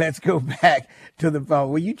right. Let's go back to the phone.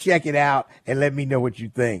 Will you check it out and let me know what you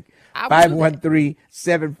think?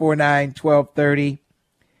 513-749-1230.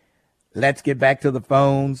 Let's get back to the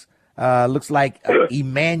phones. Looks like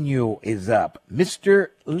Emmanuel is up. Mr.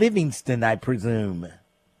 Livingston, I presume.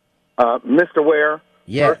 Mr. Ware.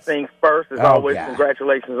 Yes. First things first, as always,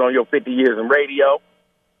 congratulations on your 50 years in radio.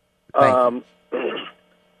 I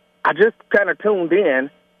just kind of tuned in,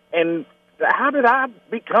 and how did I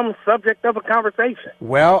become subject of a conversation?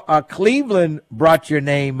 Well, Cleveland brought your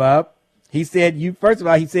name up. He said he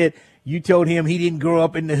said you told him he didn't grow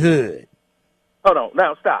up in the hood. Hold on.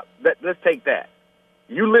 Now, stop. Let's take that.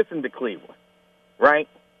 You listen to Cleveland, right?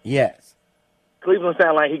 Yes. Cleveland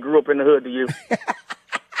sound like he grew up in the hood to you?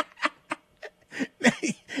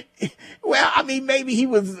 Well, I mean, maybe he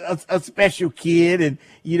was a special kid, and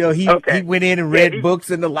he went in and read books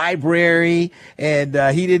in the library, and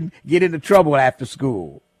he didn't get into trouble after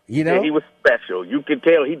school. Yeah, he was special. You can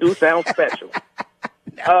tell he do sound special.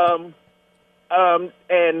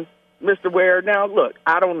 And Mr. Ware, now look,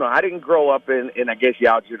 I don't know. I didn't grow up in I guess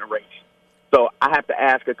y'all generation, so I have to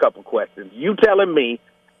ask a couple questions. You telling me,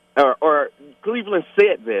 or Cleveland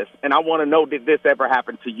said this, and I want to know, did this ever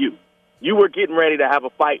happen to you? You were getting ready to have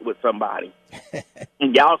a fight with somebody,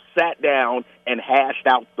 and y'all sat down and hashed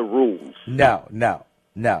out the rules. No.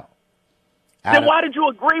 Then why did you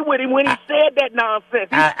agree with him when he said that nonsense?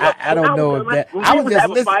 I don't know if that. I was just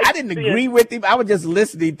listening. I didn't agree with him. I was just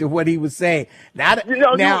listening to what he was saying. Now,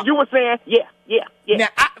 you were saying, yeah. Now,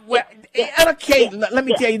 okay, let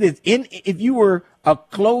me tell you this. If you were a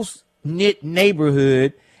close-knit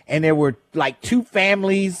neighborhood and there were like two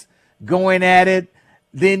families going at it,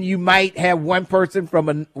 then you might have one person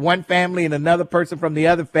from one family and another person from the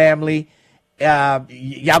other family. Y'all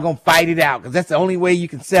gonna fight it out because that's the only way you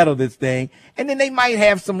can settle this thing. And then they might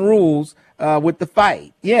have some rules with the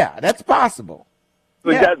fight. Yeah, that's possible.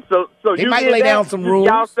 So, yeah. so they might lay down some rules.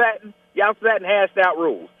 Y'all sat and hashed out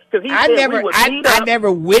rules. I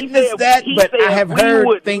never witnessed that, but I have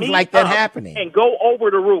heard things like that happening. And go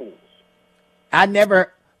over the rules. I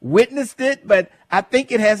never witnessed it, but I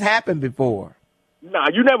think it has happened before. Nah,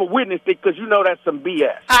 you never witnessed it because you know that's some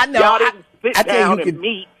BS. I know. Y'all didn't sit down and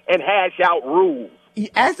meet and hash out rules.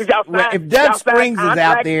 If Doug Springs is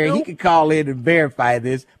out there, he could call in and verify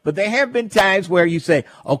this. But there have been times where you say,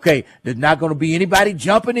 okay, there's not going to be anybody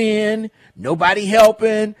jumping in, nobody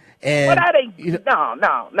helping. And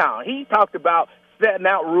no. He talked about setting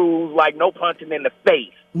out rules like no punching in the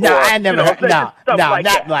face. No, I never heard. No,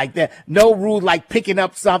 not like that. No rules like picking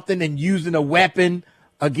up something and using a weapon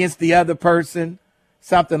against the other person,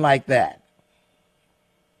 something like that.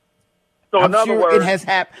 So I'm in sure other words, it has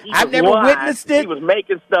happened. I've never witnessed it. He was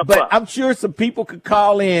making stuff but up. I'm sure some people could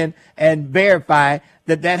call in and verify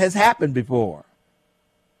that has happened before.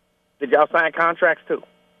 Did y'all sign contracts too?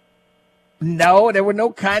 No, there were no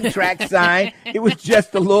contracts signed. It was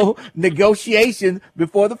just a little negotiation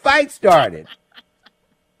before the fight started.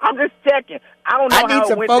 I'm just checking. I don't know I need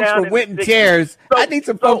some folks from Winton Terrace. I need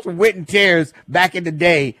some folks from Winton Terrace back in the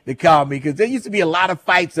day to call me because there used to be a lot of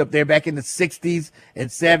fights up there back in the 60s and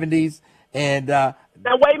 70s. And now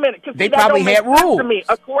wait a minute, they probably had rules. To me,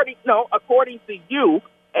 according to you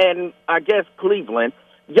and I guess Cleveland,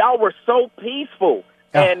 y'all were so peaceful,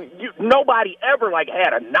 and nobody ever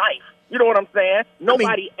had a knife. You know what I'm saying?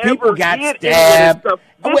 Nobody people got stabbed. Look,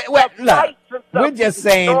 we're just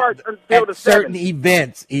saying at certain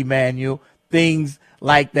events, Emmanuel, things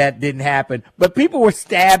like that didn't happen. But people were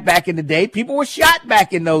stabbed back in the day. People were shot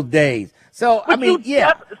back in those days. So, but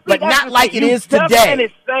not like it is today.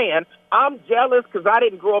 Is saying, I'm jealous because I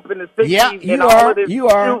didn't grow up in the 60s. Yeah, you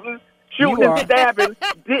are. Shooting and stabbing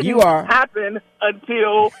didn't happen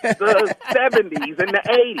until the 70s and the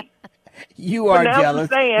 80s. You are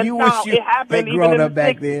jealous. You wish you had grown up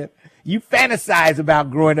back then. You fantasize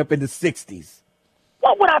about growing up in the 60s.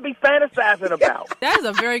 What would I be fantasizing about? That is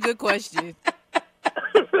a very good question.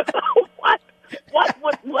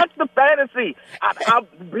 What's the fantasy? I'm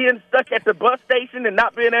being stuck at the bus station and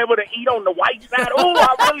not being able to eat on the white side. Oh,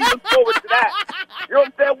 I really look forward to that. You know what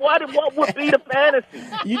I'm saying? What would be the fantasy?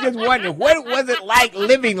 You just wonder, what was it like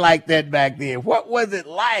living like that back then? What was it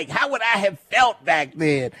like? How would I have felt back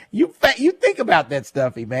then? You think about that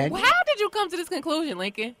stuff, man. Well, how did you come to this conclusion,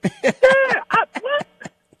 Lincoln?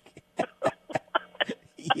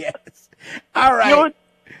 Yes. All right.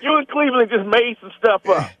 You and Cleveland just made some stuff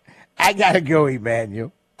up. I gotta go,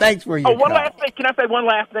 Emmanuel. Thanks for your one last thing. Can I say one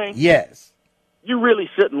last thing? Yes. you really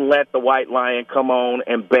shouldn't let the white lion come on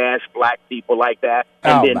and bash black people like that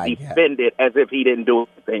and then defend it as if he didn't do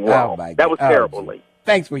anything wrong. That was terrible, Lee.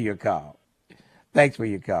 Thanks for your call.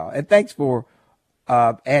 And thanks for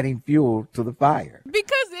adding fuel to the fire.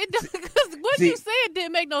 Because what you said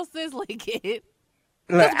didn't make no sense, like it.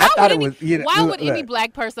 Look, I thought it was. Why would any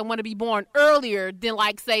black person want to be born earlier than,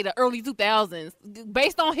 like, say, the early 2000s,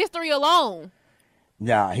 based on history alone?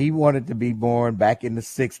 Nah, he wanted to be born back in the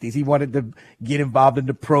 60s. He wanted to get involved in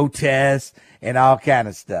the protests and all kind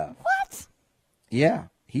of stuff. What? Yeah,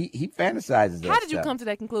 he fantasizes that How did you stuff. come to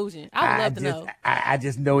that conclusion? I would love to know. I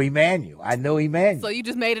just know Emmanuel. I know Emmanuel. So you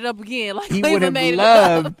just made it up again, like he Cleveland would have made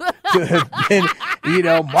loved it up. to have been,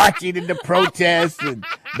 marching in the protests and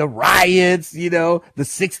the riots, the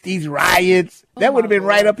 60s riots. That would have been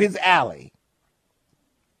right up his alley.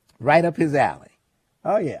 Right up his alley.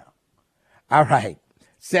 Oh, yeah. All right.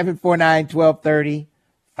 749-1230.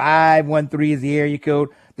 513 is the area code.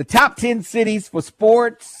 The top 10 cities for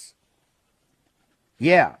sports.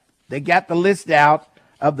 Yeah, they got the list out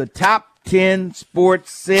of the top 10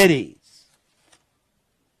 sports cities.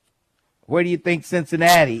 Where do you think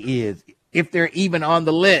Cincinnati is, if they're even on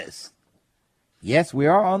the list? Yes, we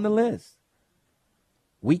are on the list.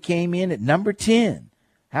 We came in at number 10.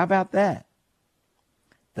 How about that?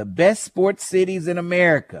 The best sports cities in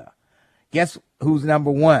America. Guess who's number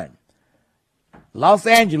 1? Los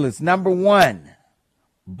Angeles, number 1.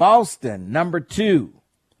 Boston, number 2.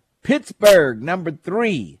 Pittsburgh, number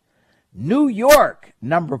 3. New York,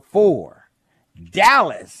 number 4.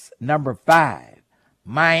 Dallas, number 5.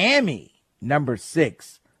 Miami, number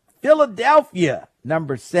 6. Philadelphia,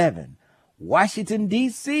 number 7. Washington,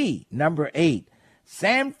 D.C., number 8.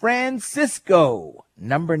 San Francisco,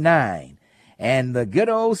 number 9. And the good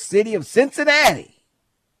old city of Cincinnati,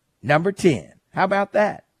 number 10. How about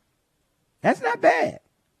that? That's not bad.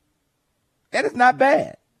 That is not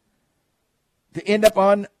bad to end up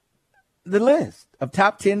on the list of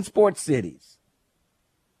top 10 sports cities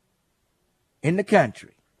in the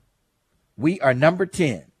country. We are number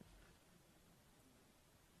 10.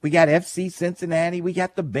 We got FC Cincinnati. We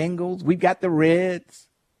got the Bengals. We got the Reds.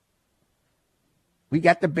 We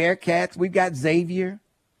got the Bearcats. We got Xavier.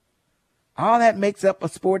 All that makes up a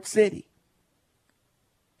sports city.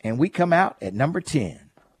 And we come out at number 10.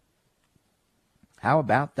 How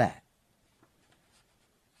about that?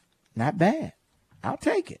 Not bad. I'll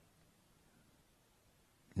take it.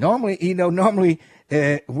 Normally,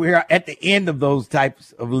 we're at the end of those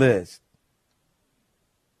types of lists.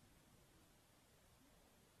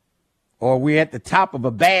 Or we're at the top of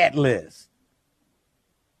a bad list.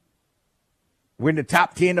 We're in the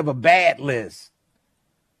top 10 of a bad list.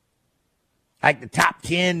 Like the top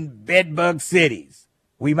 10 bedbug cities.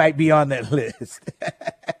 We might be on that list.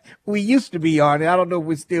 We used to be on it. I don't know if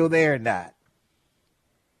we're still there or not.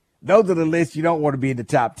 Those are the lists you don't want to be in the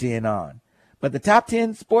top 10 on. But the top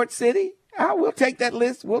 10 sports city, we'll take that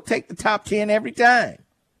list. We'll take the top 10 every time.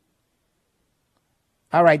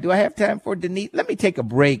 All right, do I have time for Denise? Let me take a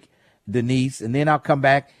break, Denise, and then I'll come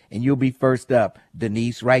back and you'll be first up.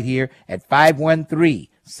 Denise, right here at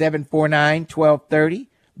 513-749-1230,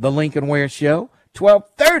 The Lincoln Ware Show,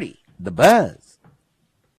 1230, The Buzz.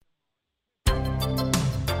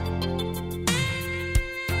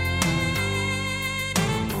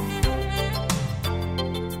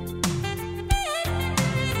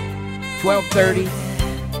 .1230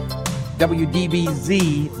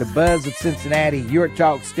 WDBZ, The Buzz of Cincinnati, your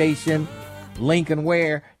talk station, Lincoln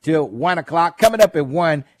Ware, till 1 o'clock. Coming up at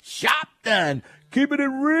 1, Shop Done. Keeping it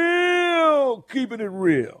real.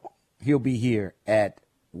 He'll be here at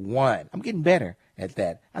 1. I'm getting better at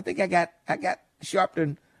that. I think I got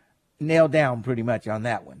Sharpton nailed down pretty much on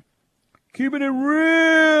that one. Keeping it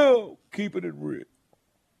real.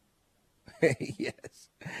 Yes.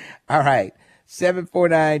 All right.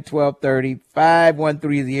 749-1230,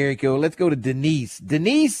 513 is the area code. Let's go to Denise.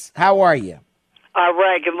 Denise, how are you? All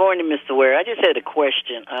right. Good morning, Mr. Ware. I just had a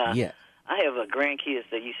question. Yeah. I have grandkids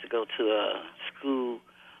that used to go to a school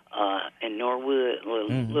in Norwood,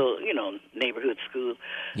 little neighborhood school.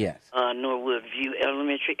 Yes. Norwood View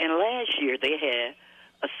Elementary. And last year they had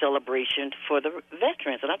a celebration for the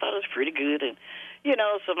veterans, and I thought it was pretty good. And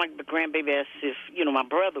so my grandbaby asked if my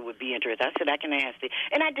brother would be interested. I said I can ask it,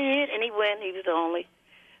 and I did. And he went. He was the only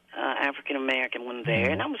African American one there,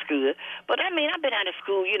 and I was good. But I mean, I've been out of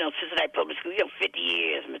school, Cincinnati Public School, 50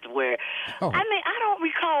 years, Mr. Ware. Oh. I mean, I don't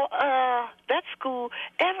recall that school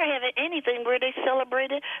ever having anything where they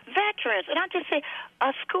celebrated veterans. And I just say,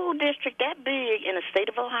 a school district that big in the state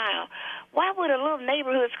of Ohio, why would a little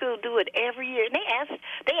neighborhood school do it every year? And they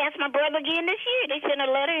asked my brother again this year. They sent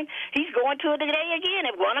a letter, and he's going to it today again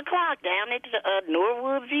at 1:00 down at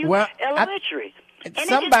Norwood View Elementary.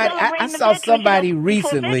 I saw somebody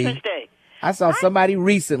recently. I saw somebody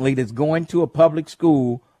recently that's going to a public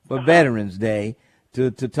school for Veterans Day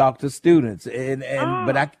to talk to students,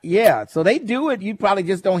 so they do it. You probably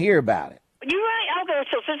just don't hear about it. You're right. Okay,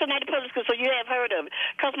 so Cincinnati Public School, so you have heard of it.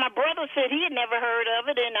 Because my brother said he had never heard of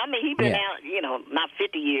it, and I mean, he's been out, not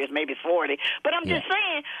 50 years, maybe 40. But I'm just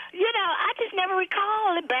saying, I just never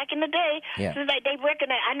recall it back in the day. Yeah. Since they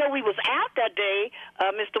recognize, I know we was out that day,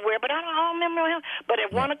 Mr. Ware, but I don't remember him. But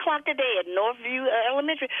at 1:00 today at Northview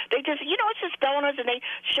Elementary, they just, it's just donors, and they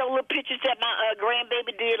show little pictures that my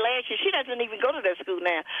grandbaby did last year. She doesn't even go to that school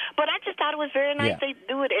now. But I just thought it was very nice. They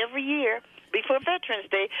do it every year before Veterans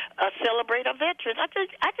Day, celebrate our veterans. I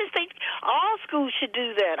just think all schools should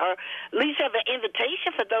do that, or at least have an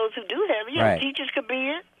invitation for those who do have it. Teachers could be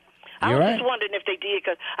it. I was just wondering if they did,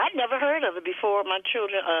 because I'd never heard of it before. My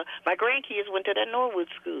children, my grandkids went to that Norwood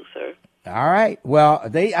school, sir. All right. Well,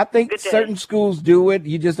 I think certain schools do it.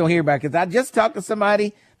 You just don't hear about it. Because I just talked to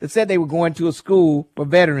somebody that said they were going to a school for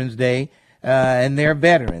Veterans Day, and they're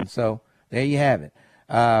veterans. So there you have it.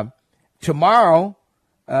 Tomorrow,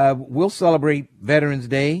 we'll celebrate Veterans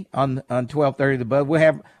Day on 12:30 The Buzz. We'll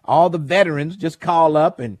have all the veterans just call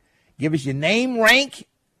up and give us your name, rank,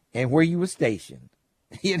 and where you were stationed.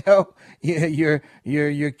 Your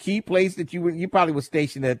key place that you probably were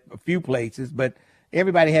stationed at a few places, but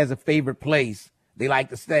everybody has a favorite place they like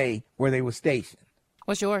to stay where they were stationed.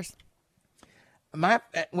 What's yours?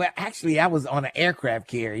 Actually, I was on an aircraft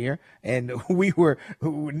carrier, and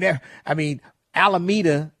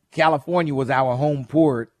Alameda, California was our home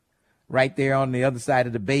port, right there on the other side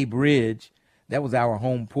of the Bay Bridge. That was our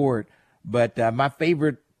home port. But my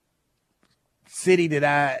favorite city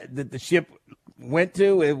that the ship went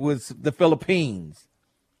to, it was the Philippines.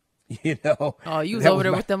 Oh, you was over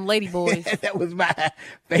there with them lady boys. That was my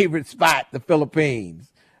favorite spot, the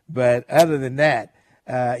Philippines. But other than that,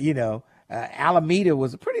 Alameda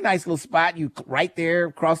was a pretty nice little spot. You right there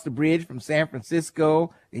across the bridge from San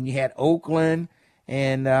Francisco, and you had Oakland.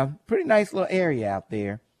 And pretty nice little area out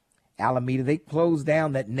there. Alameda, they closed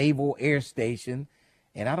down that Naval Air Station,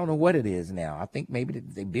 and I don't know what it is now. I think maybe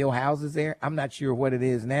they build houses there. I'm not sure what it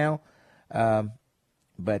is now.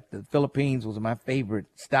 But the Philippines was my favorite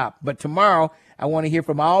stop. But tomorrow, I want to hear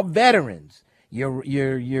from all veterans, your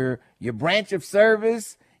branch of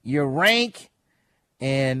service, your rank,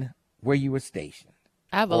 and where you were stationed.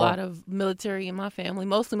 I have a lot of military in my family,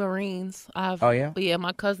 mostly Marines. Yeah,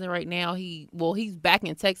 my cousin right now, he's back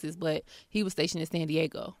in Texas, but he was stationed in San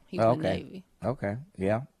Diego. He was in the Navy. Okay,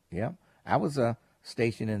 yeah. I was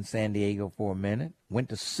stationed in San Diego for a minute. Went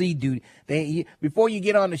to sea duty. Before you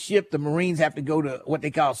get on the ship, the Marines have to go to what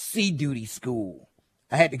they call sea duty school.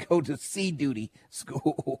 I had to go to sea duty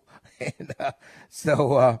school, and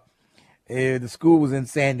the school was in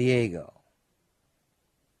San Diego.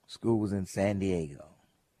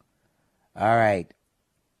 All right.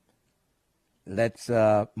 Let's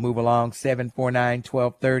move along.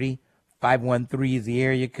 749-1230. 513 is the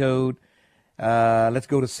area code. Let's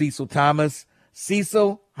go to Cecil Thomas.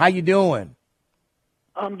 Cecil, how you doing?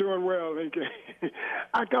 I'm doing well, Lincoln.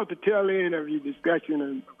 I caught the tail end of your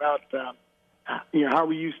discussion about how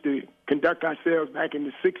we used to conduct ourselves back in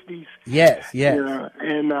the 60s. Yes.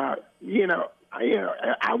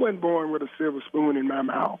 I wasn't born with a silver spoon in my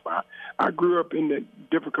mouth. I grew up in the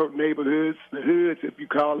difficult neighborhoods, the hoods, if you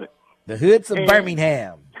call it. The hoods of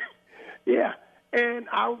Birmingham. Yeah, and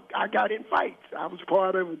I got in fights. I was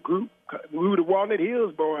part of a group. We were the Walnut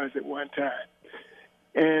Hills Boys at one time.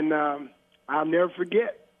 And I'll never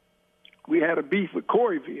forget, we had a beef with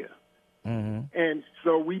Coreyville. Mm-hmm. And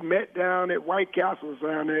so we met down at White Castles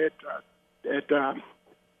down there at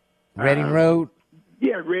Reading Road?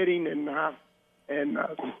 Yeah, Reading and Taft.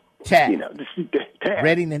 The Taft.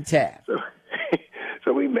 Reading and Taft.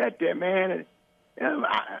 So we met there, man, and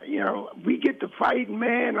we get to fighting,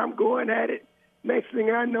 man. I'm going at it. Next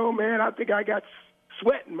thing I know, man, I think I got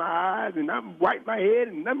sweat in my eyes, and I'm wiping my head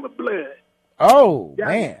and nothing but blood. Oh,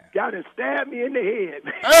 man. Got to stab me in the head.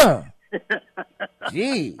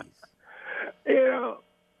 Jeez.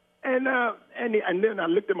 And then I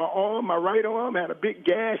looked at my arm, my right arm had a big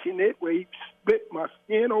gash in it where he split my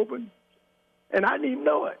skin open. And I didn't even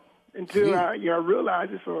know it until I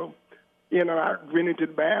realized it. So I went into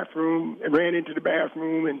the bathroom, and ran into the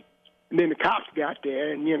bathroom, and then the cops got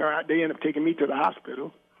there, and, they ended up taking me to the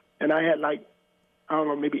hospital. And I had, like, I don't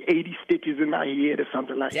know, maybe 80 stitches in my head or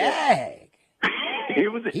something like that.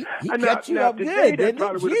 It was. He cut you up today, good, that didn't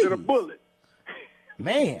probably he? would have been a bullet.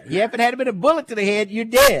 Man, if it had been a bullet to the head, you're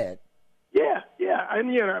dead. Yeah,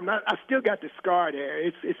 and I still got the scar there.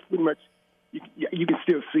 It's pretty much you can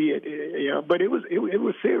still see it, but it was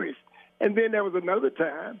serious. And then there was another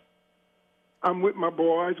time. I'm with my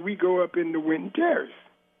boys. We go up in the Winton Terrace,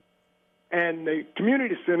 and the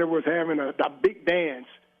community center was having a big dance,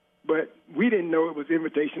 but we didn't know it was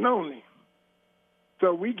invitation only.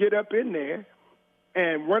 So we get up in there,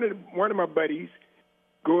 and one of my buddies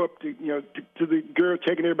go up to to the girl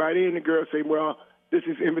checking everybody in. The girl say, "Well, this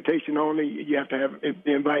is invitation only. You have to have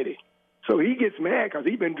invited." So he gets mad because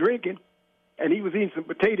he's been drinking, and he was eating some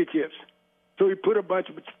potato chips. So he put a bunch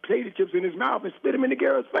of potato chips in his mouth and spit them in the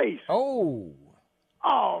girl's face. Oh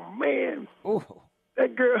man! Oh, the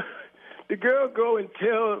girl go and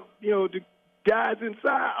tell the guys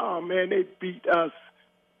inside. Oh man, they beat us.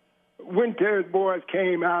 Winter's boys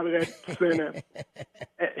came out of that center.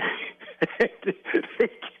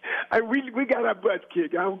 we got our butts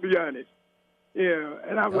kicked. I'll be honest. Yeah,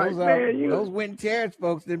 and I'm those Winton Terrace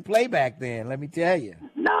folks didn't play back then. Let me tell you.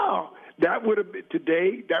 No, that would have been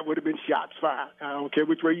today. That would have been shots fired. I don't care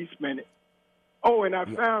which way you spin it. Oh, and I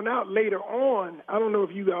found out later on. I don't know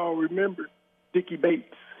if you all remember Dickie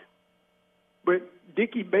Bates, but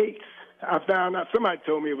Dickie Bates. I found out, somebody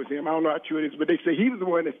told me it was him. I don't know how true it is, but they say he was the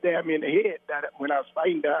one that stabbed me in the head when I was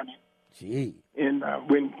fighting down here. Gee.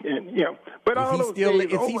 But all those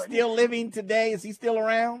days is he still living today? Is he still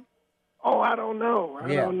around? Oh, I don't know.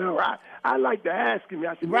 I don't know. I like to ask him.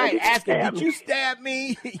 I said, ask him, did you stab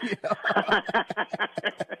me?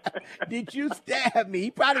 Did you stab me?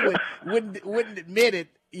 He probably wouldn't admit it,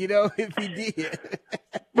 if he did.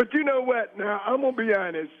 But you know what? Now, I'm going to be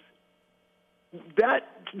honest. That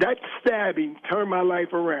stabbing turned my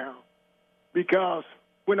life around because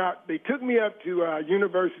when they took me up to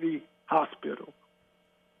University Hospital,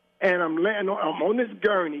 and I'm on this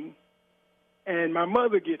gurney, and my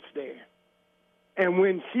mother gets there, and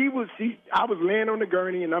when I was laying on the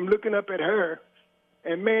gurney, and I'm looking up at her,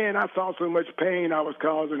 and man, I saw so much pain I was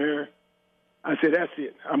causing her. I said, "That's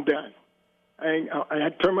it, I'm done." I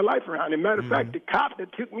had to turn my life around. As a matter of fact, the cop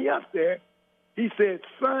that took me up there, he said,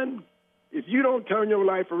 "Son, if you don't turn your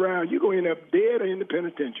life around, you're going to end up dead or in the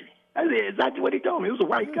penitentiary." That's exactly what he told me. It was a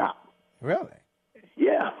white cop. Really?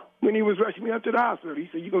 Yeah. When he was rushing me up to the hospital, he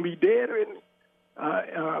said, "You're going to be dead or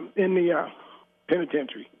in the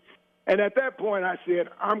penitentiary." And at that point, I said,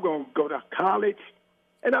 "I'm going to go to college."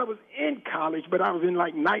 And I was in college, but I was in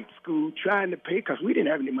like night school trying to pay because we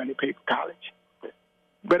didn't have any money to pay for college.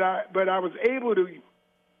 But I was able to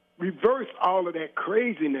reverse all of that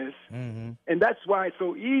craziness, and that's why it's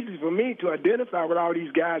so easy for me to identify with all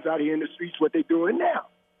these guys out here in the streets what they're doing now.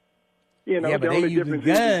 But they're using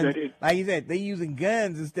guns. Like you said, they're using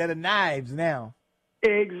guns instead of knives now.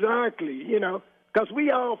 Exactly, because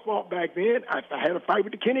we all fought back then. I had a fight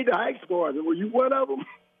with the Kennedy Heights boys, and were you one of them?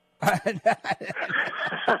 I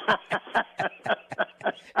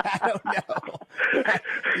don't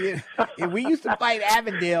know. We used to fight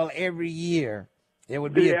Avondale every year. There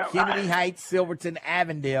would be a Kennedy Heights, Silverton,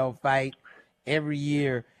 Avondale fight every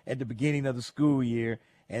year at the beginning of the school year,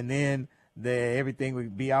 and then everything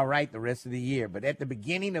would be all right the rest of the year. But at the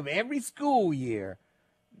beginning of every school year,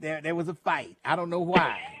 there was a fight. I don't know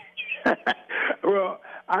why. Well,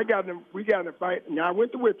 we got in a fight. Now, I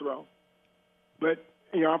went to Withrow, but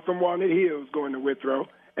I'm from Walnut Hills going to Withrow,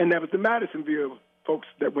 and that was the Madisonville folks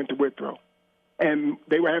that went to Withrow, and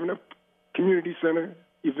they were having a community center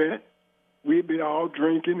event. We had been all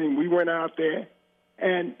drinking, and we went out there,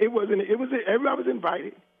 and everybody was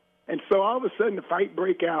invited. And so all of a sudden the fight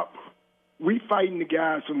break out. We fighting the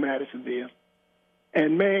guys from Madisonville.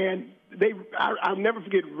 And man, I'll never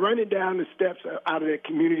forget running down the steps out of that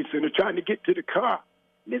community center trying to get to the car.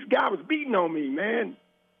 This guy was beating on me, man.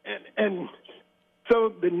 And so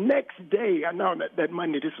the next day, I know that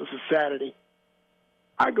Monday, this was a Saturday,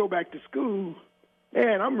 I go back to school.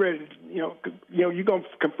 Man, I'm ready to, you're going to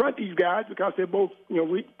confront these guys because they're both,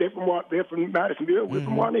 they're from Madisonville, we're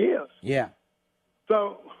from Walnut Hills. Yeah.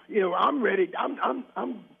 So, I'm ready. I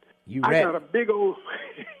got a big old,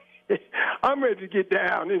 I'm ready to get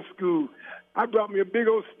down in school. I brought me a big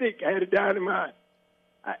old stick. I had it down in my,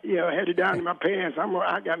 pants.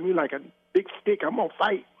 I got me like a big stick. I'm going to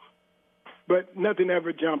fight. But nothing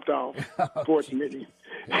ever jumped off, fortunately.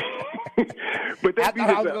 But I thought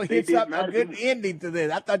I was going to hit a good ending to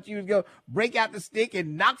this. I thought you was going to break out the stick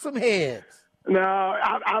and knock some heads. No,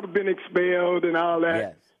 I'd have been expelled and all that.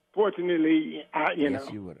 Yes. Fortunately, you know.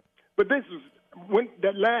 Yes, you would have. But this was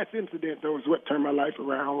that last incident. That was what turned my life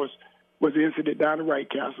around. Was the incident down at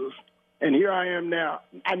White Castles, and here I am now.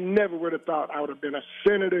 I never would have thought I would have been a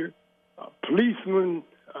senator, a policeman,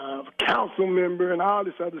 a council member, and all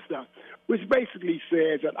this other stuff. Which basically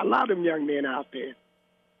says that a lot of them young men out there,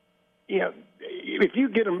 you know, if you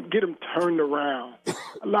get them turned around,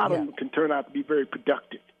 a lot of them can turn out to be very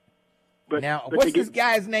productive. But what's this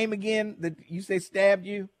guy's name again that you say stabbed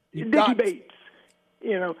you? Dickie Bates.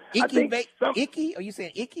 You know, Icky Bates. Icky? Are you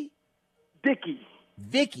saying Icky? Dickie.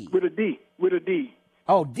 Vicky. With a D.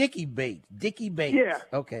 Oh, Dickie Bates. Dickie Bates. Yeah.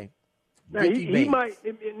 Okay. Now, he might.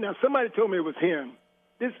 Now, somebody told me it was him.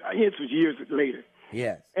 This was years later.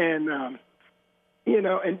 Yes. And you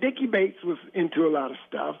know, and Dickie Bates was into a lot of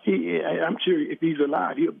stuff. I'm sure if he's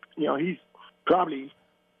alive, he's probably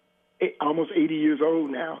almost 80 years old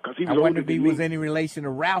now. Because he was. I wonder if he was any relation to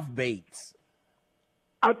Ralph Bates.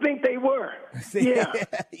 I think they were. Yeah.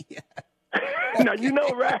 Now you know,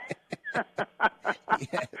 Ralph.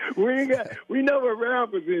 We know what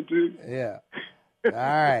Ralph was into. Yeah. All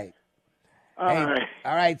right.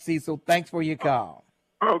 All right, Cecil. Thanks for your call.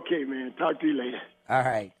 Okay, man. Talk to you later. All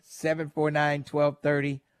right.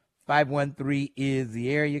 749-1230. 513 is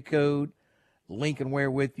the area code. Lincoln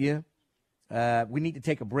Ware with you. We need to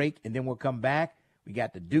take a break, and then we'll come back. We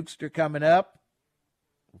got the Dukester coming up.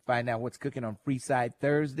 We'll find out what's cooking on Freeside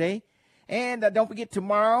Thursday. And don't forget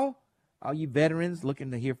tomorrow, all you veterans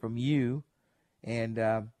looking to hear from you. And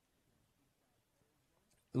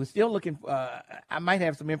we're still looking. I might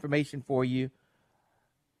have some information for you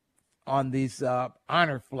on these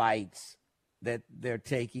honor flights that they're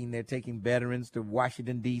taking. They're taking veterans to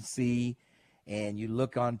Washington, D.C., and you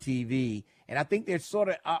look on TV. And I think they're sort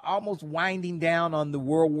of almost winding down on the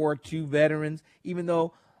World War II veterans, even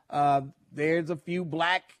though there's a few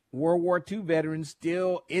black World War II veterans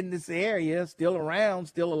still in this area, still around,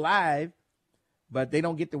 still alive, but they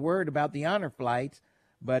don't get the word about the honor flights.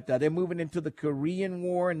 But they're moving into the Korean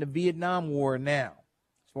War and the Vietnam War now,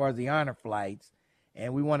 as far as the honor flights.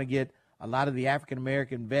 And we want to get a lot of the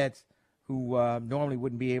African-American vets who normally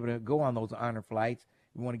wouldn't be able to go on those honor flights.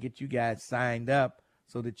 We want to get you guys signed up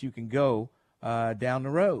so that you can go down the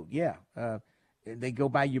road. Yeah. They go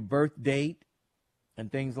by your birth date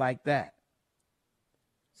and things like that.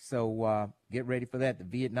 So get ready for that. The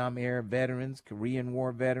Vietnam era veterans, Korean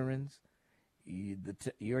War veterans,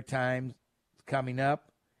 your time's coming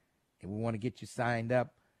up, and we want to get you signed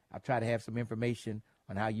up. I'll try to have some information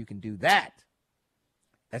on how you can do that.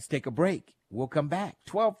 Let's take a break. We'll come back.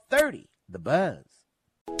 12:30, The Buzz.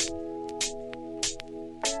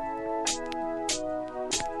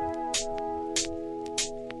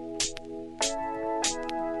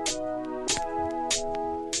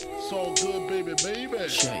 So good, baby, baby.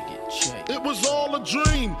 Shake it, shake it. It was all a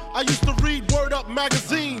dream. I used to read Word Up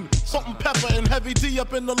magazine. Salt and Pepper and Heavy D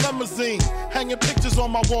up in the limousine. Hanging pictures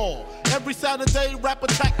on my wall. Every Saturday, rap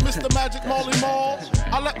attack, Mr. Magic Molly Mall.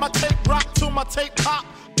 I let my tape rock till my tape pop.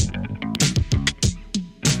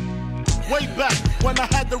 Way back when I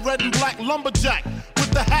had the red and black lumberjack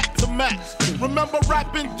with the hat to match. Remember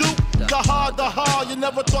rapping Duke? The hard, you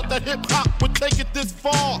never thought that hip-hop would take it this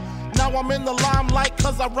far. Now I'm in the limelight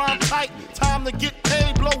cause I rhyme tight. Time to get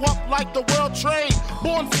paid, blow up like the world trade.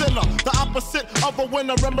 Born sinner, the opposite of a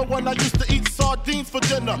winner. Remember when I used to eat sardines for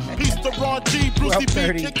dinner? Peace to Ron G, Brucey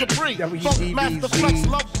B, Kid Capri, Funk Master Flex,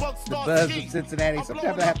 Love Bug, Star The Buzz from Cincinnati.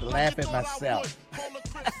 Sometimes I have to laugh at myself.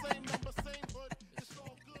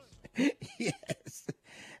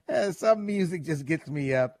 Yes. Some music just gets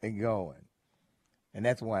me up and going. And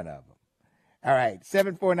that's one of them. All right,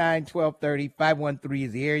 749-1230, 513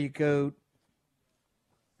 is the area code.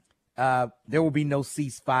 There will be no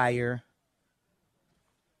ceasefire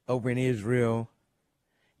over in Israel.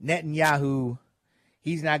 Netanyahu,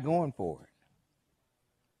 he's not going for it.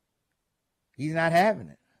 He's not having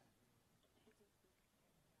it.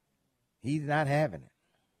 He's not having it.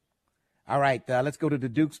 All right, let's go to the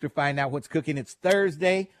Dukes to find out what's cooking. It's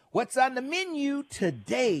Thursday. What's on the menu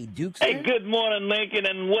today, Dukes? Hey, good morning, Lincoln,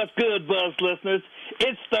 and what's good, Buzz listeners?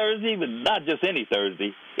 It's Thursday, but not just any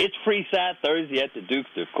Thursday. It's Freeside Thursday at the Dukes,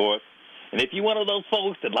 of course. And if you're one of those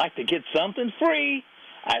folks that like to get something free,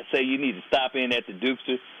 I say you need to stop in at the Dukes,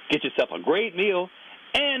 get yourself a great meal,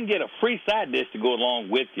 and get a free side dish to go along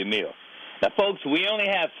with your meal. Now, folks, we only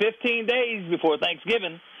have 15 days before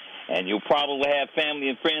Thanksgiving, and you'll probably have family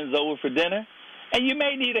and friends over for dinner, and you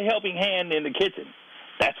may need a helping hand in the kitchen.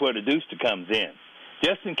 That's where the Dukester comes in.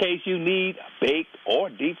 Just in case you need a baked or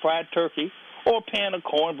deep-fried turkey or a pan of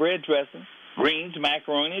cornbread dressing, greens,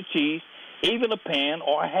 macaroni, and cheese, even a pan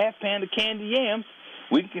or a half pan of candy yams,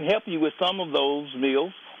 we can help you with some of those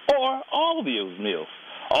meals or all of those meals.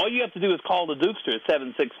 All you have to do is call the Dukester at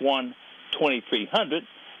 761-2300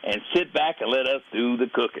 and sit back and let us do the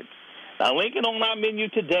cooking. Now, Lincoln, on our menu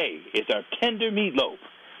today is our tender meatloaf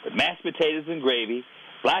with mashed potatoes and gravy,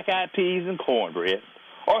 black-eyed peas and cornbread,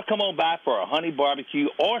 or come on by for a honey barbecue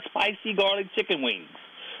or spicy garlic chicken wings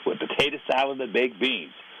with potato salad and baked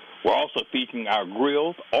beans. We're also featuring our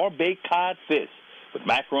grilled or baked cod fish with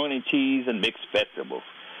macaroni and cheese and mixed vegetables.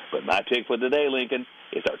 But my pick for today, Lincoln,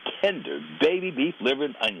 is our tender baby beef liver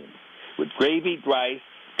and onions with gravy, rice,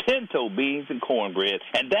 pinto beans, and cornbread.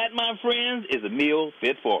 And that, my friends, is a meal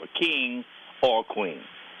fit for a king or queen.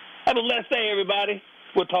 Have a blessed day, everybody.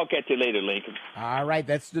 We'll talk at you later, Lincoln. All right,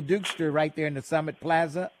 that's the Dukester right there in the Summit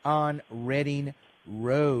Plaza on Reading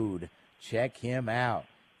Road. Check him out.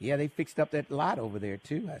 Yeah, they fixed up that lot over there,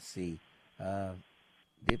 too, I see.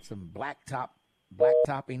 Did some black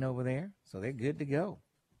topping over there, so they're good to go.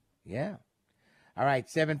 Yeah. All right,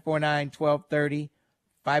 749-1230.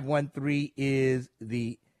 513 is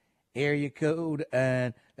the area code.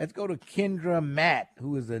 And let's go to Kendra Matt,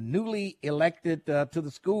 who is a newly elected to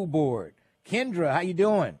the school board. Kendra, how you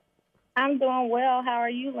doing? I'm doing well. How are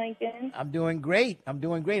you, Lincoln? I'm doing great.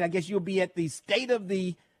 I guess you'll be at the State of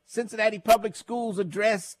the Cincinnati Public Schools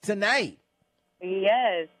address tonight.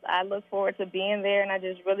 Yes, I look forward to being there, and I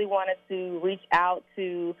just really wanted to reach out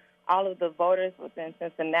to all of the voters within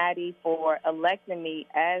Cincinnati for electing me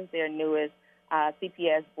as their newest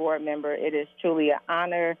CPS board member. It is truly an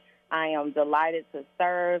honor. I am delighted to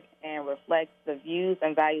serve and reflect the views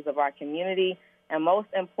and values of our community, and most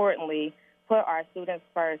importantly, put our students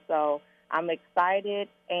first. So I'm excited,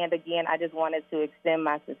 and again, I just wanted to extend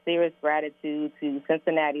my sincerest gratitude to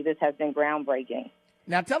Cincinnati. This has been groundbreaking.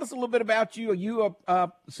 Now, tell us a little bit about you. Are you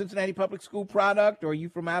a Cincinnati Public School product, or are you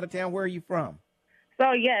from out of town? Where are you from?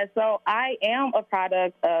 So I am a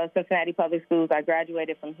product of Cincinnati Public Schools. I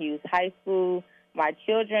graduated from Hughes High School. My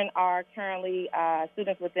children are currently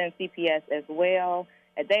students within CPS as well,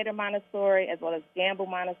 at Data Montessori as well as Gamble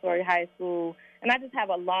Montessori High School. And I just have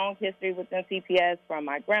a long history within CPS from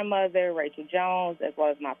my grandmother, Rachel Jones, as well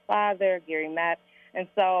as my father, Gary Mapp. And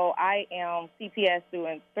so I am CPS through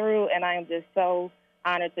and through, and I am just so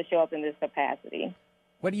honored to show up in this capacity.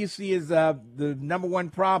 What do you see as the number one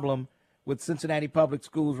problem with Cincinnati Public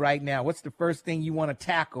Schools right now? What's the first thing you want to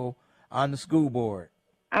tackle on the school board?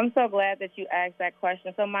 I'm so glad that you asked that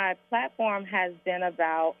question. So my platform has been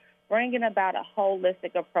about bringing about a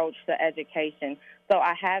holistic approach to education. So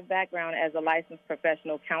I have background as a licensed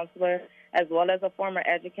professional counselor as well as a former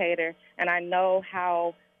educator, and I know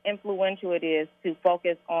how influential it is to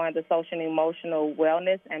focus on the social and emotional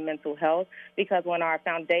wellness and mental health, because when our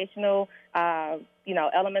foundational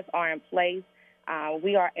elements are in place,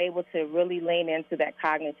 we are able to really lean into that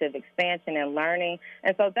cognitive expansion and learning.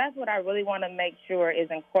 And so that's what I really want to make sure is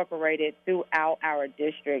incorporated throughout our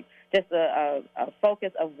district, just a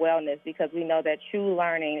focus of wellness, because we know that true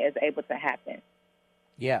learning is able to happen.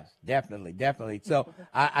 Yes, definitely. So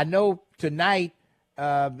I know tonight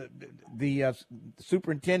the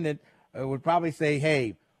superintendent would probably say,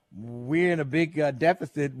 hey, we're in a big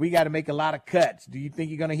deficit. We got to make a lot of cuts. Do you think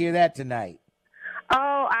you're going to hear that tonight?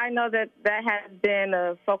 Oh, I know that has been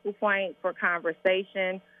a focal point for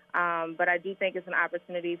conversation, but I do think it's an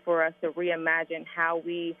opportunity for us to reimagine how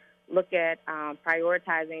we look at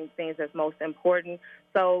prioritizing things that's most important.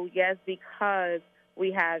 So, yes, because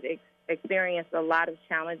we have experienced a lot of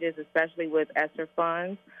challenges, especially with ESSER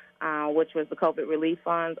funds, which was the COVID relief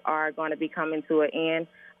funds, are going to be coming to an end.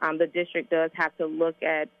 The district does have to look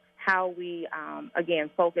at how we, again,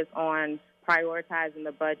 focus on prioritizing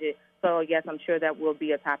the budget. So, yes, I'm sure that will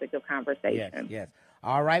be a topic of conversation. Yes.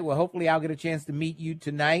 All right. Well, hopefully I'll get a chance to meet you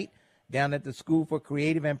tonight down at the School for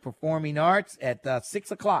Creative and Performing Arts at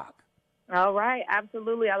 6 o'clock. All right.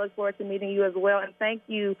 Absolutely. I look forward to meeting you as well. And thank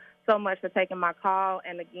you so much for taking my call.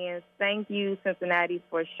 And, again, thank you, Cincinnati,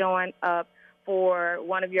 for showing up for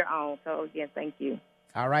one of your own. So, again, thank you.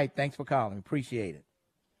 All right. Thanks for calling. Appreciate it.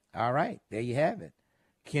 All right. There you have it.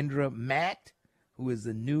 Kendra Matt, who is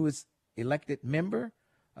the newest elected member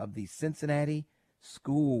of the Cincinnati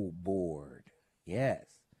School Board. Yes.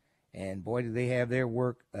 And boy, do they have their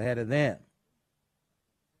work ahead of them.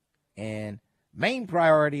 And main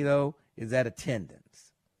priority, though, is that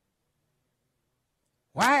attendance.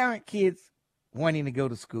 Why aren't kids wanting to go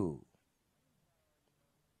to school?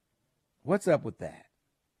 What's up with that?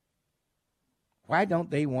 Why don't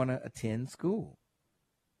they want to attend school?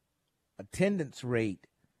 Attendance rate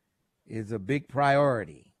is a big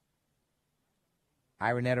priority.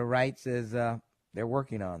 Ironetta Wright says they're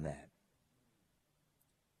working on that.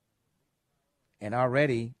 And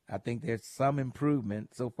already, I think there's some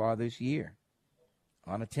improvement so far this year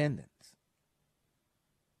on attendance.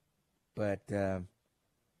 But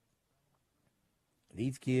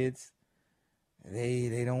these kids,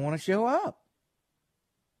 they don't want to show up.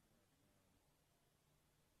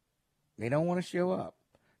 They don't want to show up.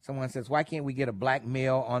 Someone says, why can't we get a black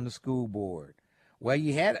male on the school board? Well,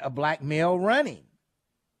 you had a black male running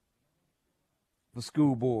for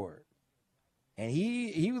school board. And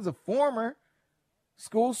he was a former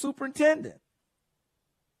school superintendent.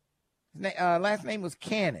 His last name was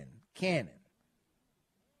Cannon.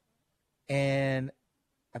 And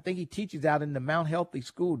I think he teaches out in the Mount Healthy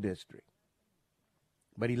School District.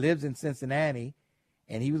 But he lives in Cincinnati,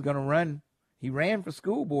 and he was going to run. He ran for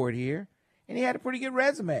school board here, and he had a pretty good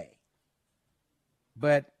resume.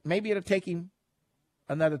 But maybe it'll take him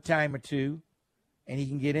another time or two, and he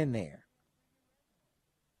can get in there.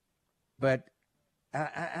 But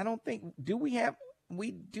I don't think,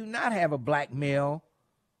 we do not have a black male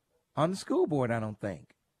on the school board, I don't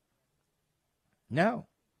think. No.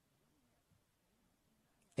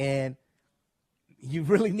 And you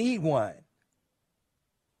really need one.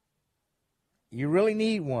 You really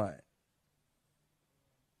need one.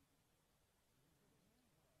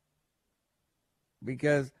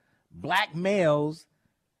 Because black males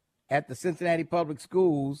at the Cincinnati Public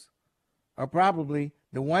Schools are probably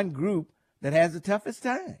the one group that has the toughest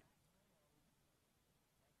time.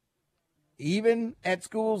 Even at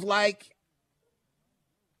schools like,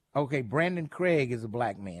 okay, Brandon Craig is a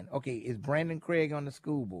black man. Okay, is Brandon Craig on the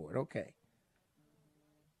school board? Okay.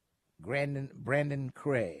 Brandon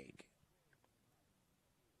Craig.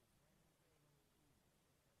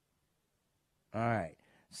 All right.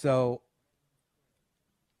 So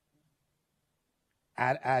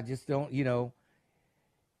I just don't,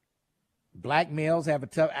 black males have a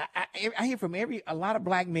tough, I hear from a lot of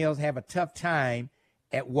black males have a tough time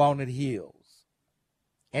at Walnut Hills.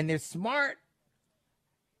 And they're smart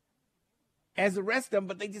as the rest of them,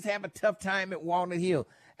 but they just have a tough time at Walnut Hill.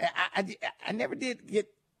 I never did get,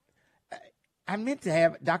 I meant to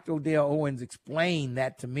have Dr. Odell Owens explain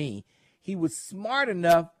that to me. He was smart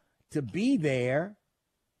enough to be there,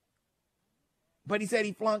 but he said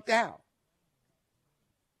he flunked out.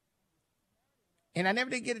 And I never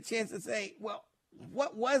did get a chance to say, well,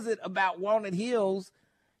 what was it about Walnut Hills?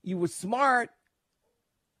 You were smart,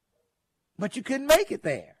 but you couldn't make it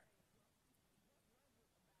there.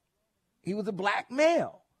 He was a black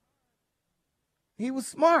male. He was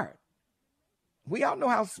smart. We all know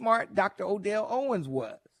how smart Dr. Odell Owens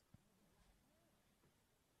was.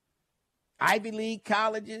 Ivy League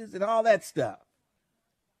colleges and all that stuff.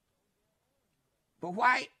 But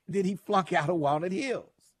why did he flunk out of Walnut Hills?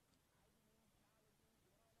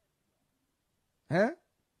 Huh?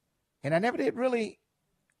 And I never did really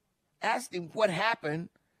ask him what happened.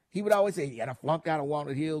 He would always say, yeah, I flunked out of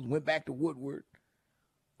Walnut Hills, went back to Woodward,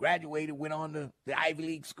 graduated, went on to the Ivy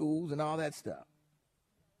League schools and all that stuff.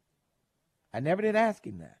 I never did ask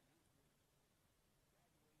him that.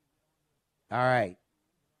 All right.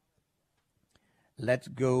 Let's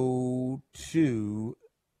go to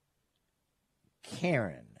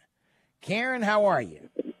Karen. Karen, how are you?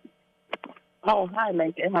 Oh, hi,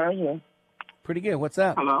 Lincoln. How are you? Pretty good. What's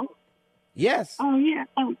up? Hello? Yes. Oh, yeah.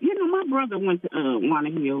 My brother went to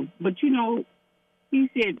Walnut Hills, but, he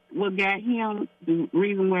said what got him, the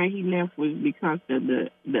reason why he left was because of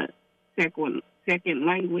the second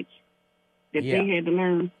language that they had to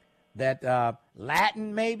learn. That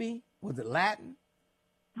Latin, maybe? Was it Latin?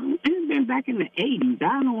 It's been back in the 80s.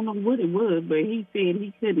 I don't know what it was, but he said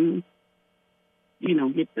he couldn't,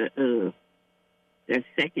 get the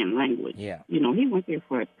second language. Yeah. He went there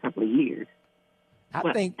for a couple of years.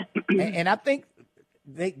 I think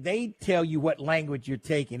they tell you what language you're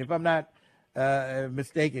taking. If I'm not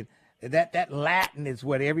mistaken, that Latin is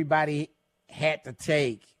what everybody had to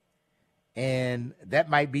take, and that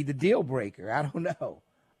might be the deal breaker. I don't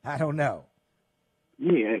know.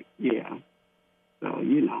 Yeah. So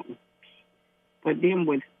but then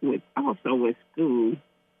with school,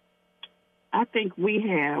 I think we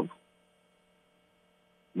have,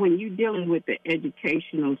 when you're dealing with the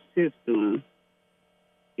educational system,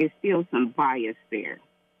 it's still some bias there.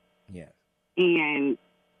 Yes. And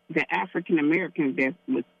the African Americans that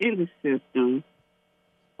was in the system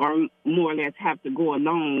are more or less have to go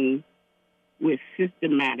along with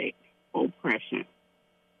systematic oppression.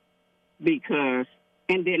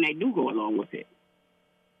 And then they do go along with it.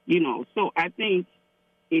 So I think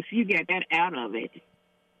if you get that out of it,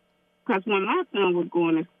 because when my son was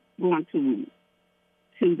going to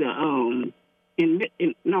the in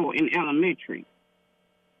elementary,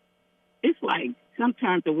 it's like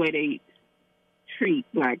sometimes the way treat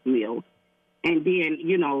black males. And then,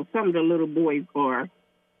 you know, some of the little boys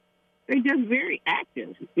they're just very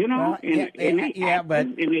active, you know? Well, but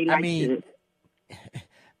I mean,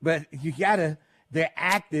 but they're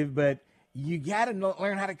active, but you gotta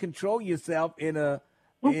learn how to control yourself in a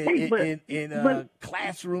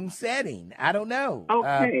classroom setting. I don't know.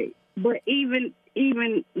 Okay, but even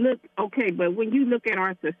look, okay, but when you look at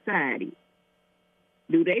our society,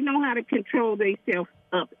 do they know how to control themselves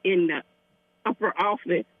up in the upper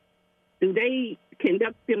office? Do they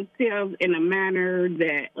conduct themselves in a manner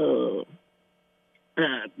that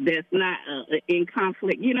that's not in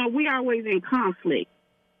conflict? You know, we always in conflict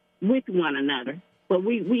with one another, but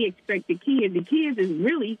we expect the kids. The kids is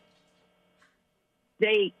really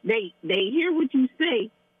they hear what you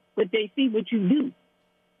say, but they see what you do.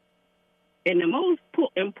 And the most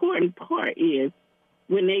important part is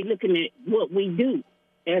when they looking at what we do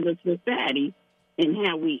as a society and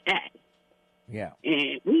how we act. Yeah.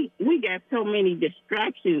 And we got so many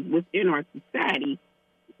distractions within our society.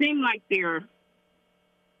 Seem like they're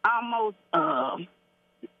almost,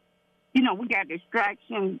 you know, we got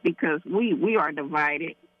distractions because we are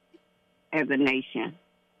divided as a nation.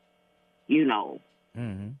 You know,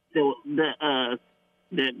 the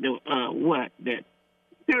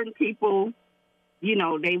certain people, you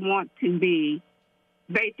know, they want to be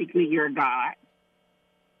basically your God.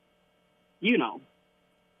 You know,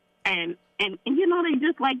 and you know, they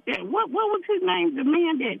just like that. What was his name? The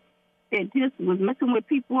man that just was messing with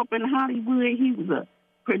people up in Hollywood. He was a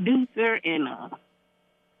producer and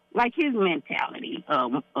like his mentality.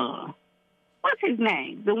 What's his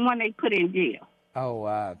name? The one they put in jail. Oh,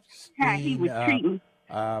 how he was treating.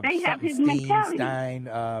 They have his mentality. Stein,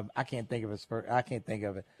 I can't think of his first. I can't think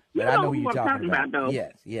of it. But You I know know who who you're I'm talking about. though.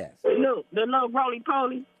 Yes. The little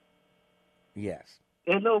roly-poly. Yes.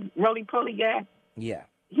 The little roly-poly guy. Yeah.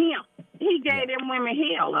 He gave them women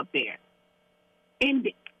hell up there. And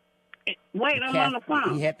wait, I'm on the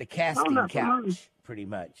phone. He had the casting couch, pretty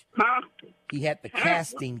much. Huh? He had the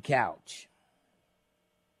casting couch.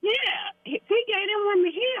 Yeah, he gave them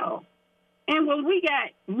women hell. And when we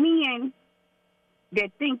got men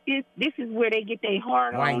that think this is where they get their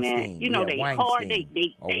hard on at, you know, they hard, they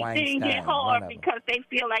think get hard because they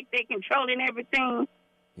feel like they controlling everything.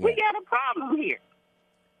 Yeah. We got a problem here.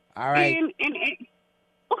 All right. And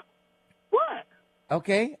what?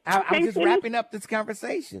 Okay, I'm just wrapping up this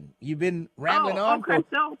conversation. You've been rambling on for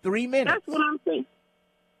 3 minutes. That's what I'm saying.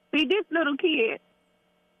 See, this little kid,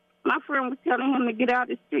 my friend was telling him to get out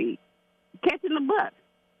of the street, catching the bus.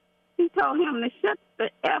 He told him to shut the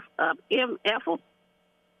F up, MF.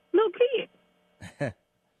 Little kid.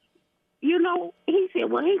 You know, he said,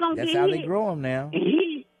 well, he going to get hit. That's how they grow them now.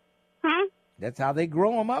 Huh? That's how they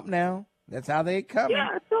grow them up now. That's how they come.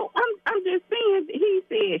 Yeah, so I'm just saying, he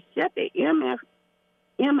said, shut the MF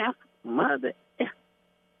mother,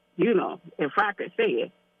 you know, if I could say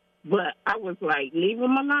it. But I was like, leave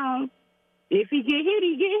him alone. If he get hit,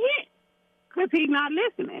 he get hit. Because he's not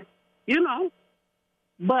listening, you know.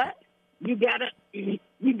 But you gotta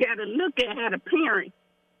look at how the parents,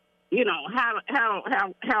 you know,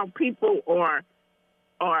 how people are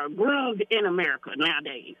groomed in America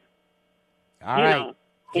nowadays. All right,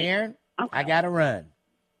 Karen, okay. I gotta run.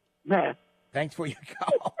 Yeah. Thanks for your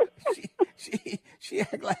call. She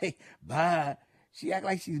act like bye. She act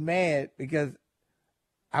like she's mad because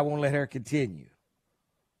I won't let her continue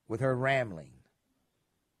with her rambling.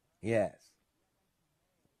 Yes.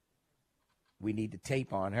 We need to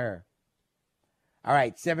tape on her. All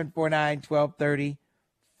right, 749-1230.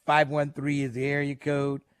 513 is the area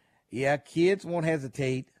code. Yeah, kids won't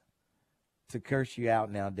hesitate to curse you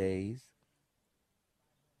out nowadays.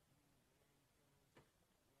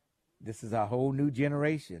 This is a whole new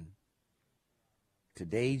generation.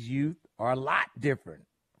 Today's youth are a lot different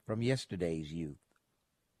from yesterday's youth.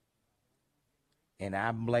 And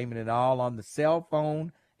I'm blaming it all on the cell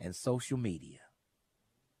phone and social media.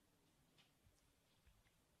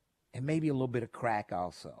 And maybe a little bit of crack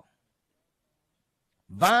also.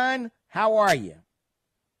 Vaughn, how are you?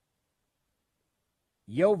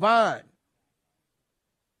 Yo, Vaughn.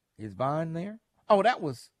 Is Vaughn there? Oh, that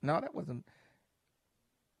wasn't.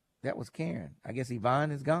 That was Karen. I guess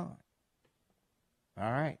Yvonne is gone.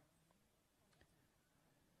 All right.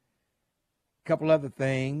 Couple other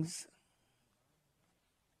things.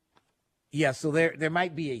 Yeah, so there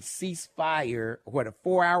might be a ceasefire, a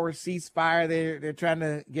 4-hour ceasefire they're trying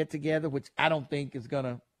to get together, which I don't think is going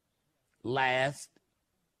to last.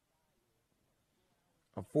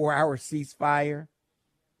 A 4-hour ceasefire,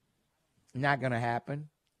 not going to happen.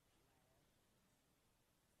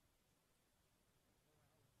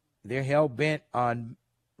 They're hell-bent on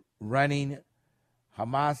running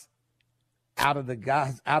Hamas out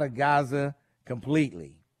of Gaza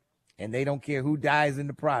completely, and they don't care who dies in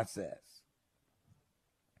the process.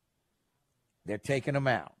 They're taking them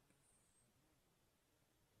out.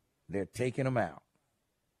 They're taking them out.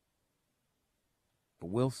 But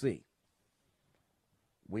we'll see.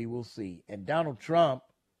 We will see. And Donald Trump,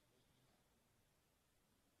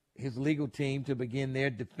 his legal team to begin their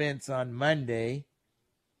defense on Monday,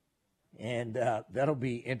 and that'll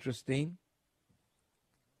be interesting.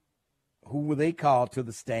 Who will they call to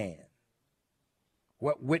the stand?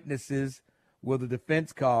 What witnesses will the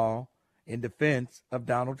defense call in defense of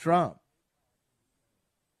Donald Trump?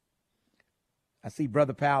 I see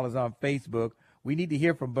Brother Powell is on Facebook. We need to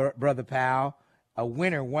hear from Brother Powell, a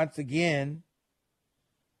winner once again.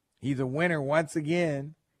 He's a winner once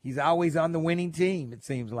again. He's always on the winning team, it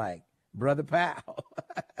seems like. Brother Powell.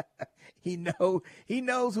 He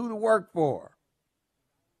knows who to work for.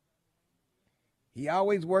 He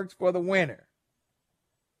always works for the winner.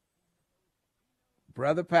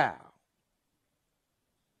 Brother Powell.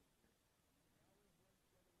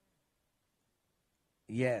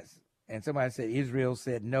 Yes. And somebody said Israel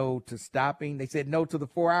said no to stopping. They said no to the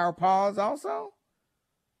 4-hour pause also?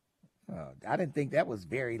 Oh, I didn't think that was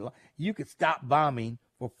very long. You could stop bombing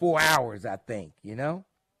for 4 hours, I think, you know?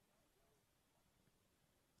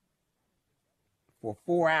 For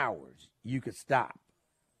 4 hours, you could stop.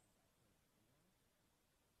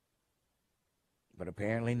 But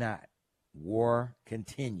apparently not. War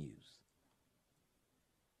continues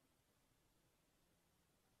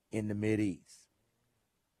in the Mideast.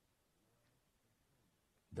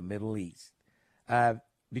 The Middle East.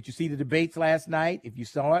 Did you see the debates last night? If you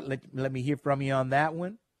saw it, let me hear from you on that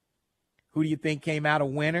one. Who do you think came out a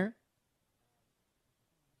winner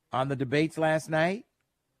on the debates last night?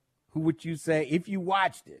 Who would you say, if you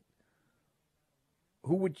watched it,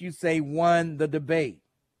 who would you say won the debate?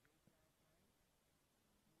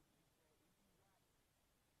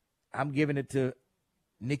 I'm giving it to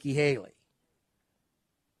Nikki Haley.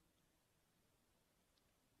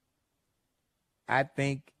 I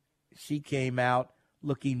think she came out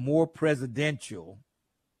looking more presidential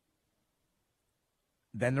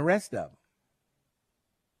than the rest of them.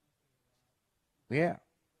 Yeah.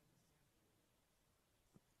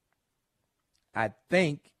 I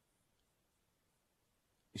think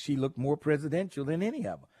she looked more presidential than any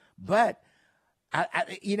of them. But,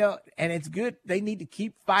 and it's good. They need to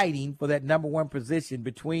keep fighting for that number one position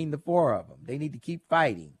between the four of them. They need to keep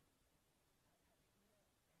fighting.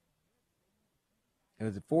 It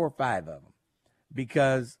was 4 or 5 of them.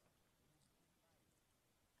 Because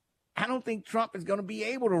I don't think Trump is going to be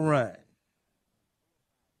able to run.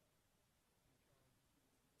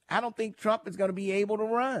 I don't think Trump is going to be able to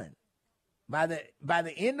run. By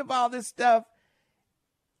the end of all this stuff,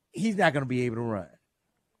 he's not going to be able to run.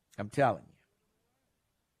 I'm telling you.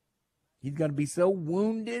 He's going to be so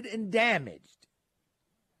wounded and damaged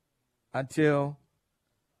until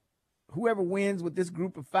whoever wins with this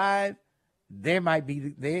group of 5, they'll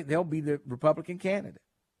be the Republican candidate.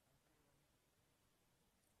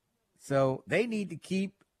 So they need to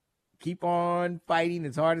keep on fighting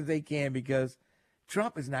as hard as they can, because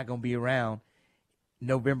Trump is not going to be around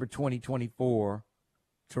November 2024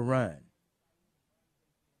 to run.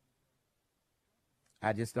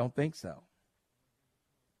 I just don't think so.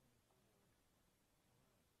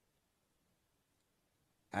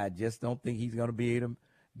 I just don't think he's going to be able to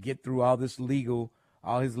get through all his legal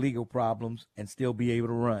problems and still be able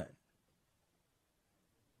to run.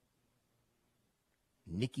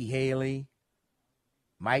 Nikki Haley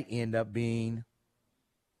might end up being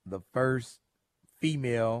the first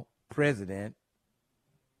female president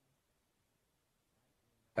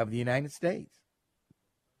of the United States.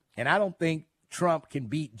 And I don't think Trump can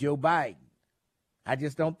beat Joe Biden. I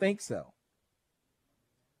just don't think so.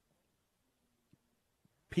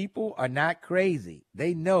 People are not crazy.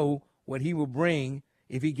 They know what he will bring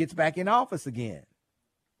if he gets back in office again.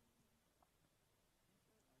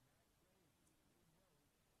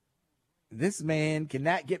 This man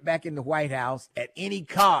cannot get back in the White House at any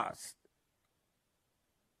cost.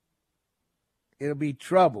 It'll be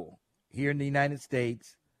trouble here in the United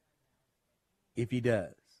States if he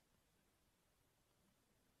does.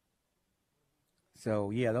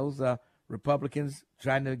 So, yeah, those Republicans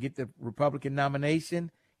trying to get the Republican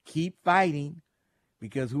nomination, keep fighting,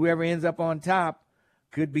 because whoever ends up on top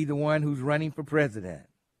could be the one who's running for president.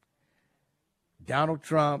 Donald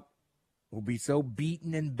Trump will be so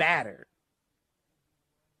beaten and battered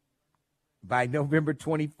by November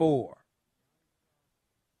 24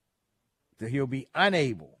 that he'll be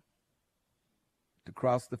unable to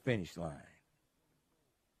cross the finish line.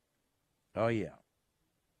 Oh, yeah.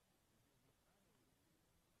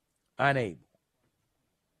 Unable.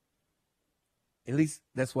 At least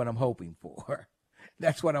that's what I'm hoping for.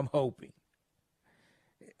 That's what I'm hoping.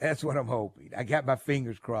 That's what I'm hoping. I got my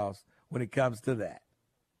fingers crossed when it comes to that.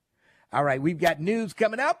 All right, we've got news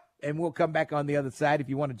coming up, and we'll come back on the other side if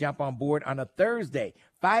you want to jump on board on a Thursday.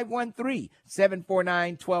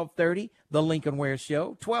 513-749-1230, The Lincoln Ware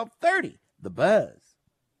Show, 1230, The Buzz.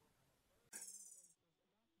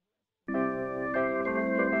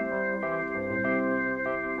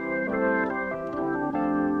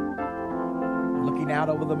 Looking out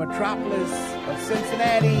over the metropolis of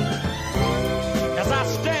Cincinnati. As I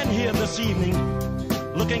stand here this evening,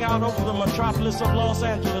 looking out over the metropolis of Los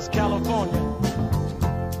Angeles, California,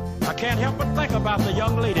 I can't help but think about the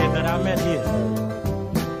young lady that I met here.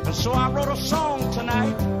 And so I wrote a song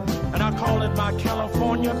tonight, and I call it my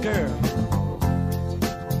California Girl.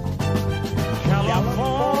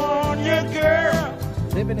 California Girl.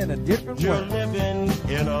 Living in a different You're world. living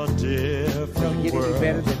in a different Don't get world. any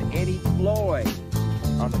better than Eddie Floyd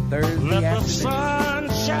on a Thursday Let the afternoon. sun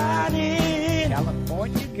shine in.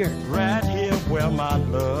 California Girl. Right here where my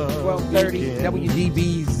love 1230 begins.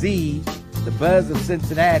 WDBZ, The Buzz of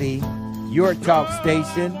Cincinnati, your talk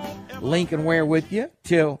station. Lincoln Ware with you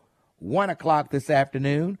till 1 o'clock this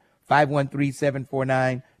afternoon.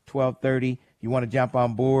 513-749-1230. If you want to jump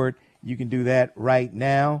on board, you can do that right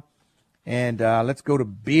now. And let's go to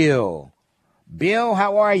Bill. Bill,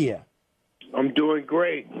 how are you? I'm doing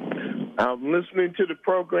great. I'm listening to the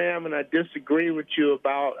program, and I disagree with you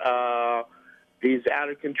about these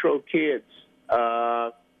out-of-control kids.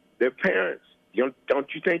 Their parents. Don't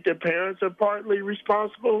you think their parents are partly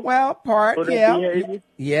responsible? Well, for their behavior?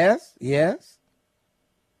 Yes. You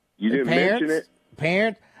didn't mention it.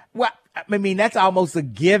 Parents. Well, I mean, that's almost a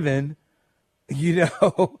given,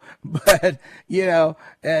 but,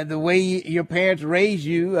 the way your parents raise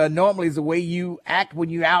you normally is the way you act when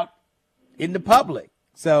you're out in the public.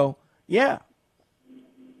 So, yeah.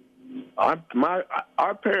 Our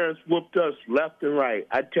parents whooped us left and right.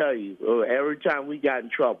 I tell you, every time we got in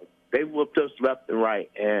trouble, they whooped us left and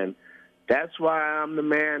right. And that's why I'm the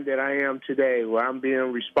man that I am today, where I'm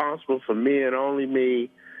being responsible for me and only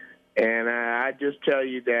me. And I just tell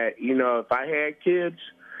you that, if I had kids,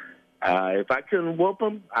 if I couldn't whoop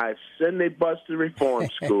them, I'd send their butts to reform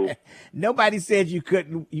school. Nobody said you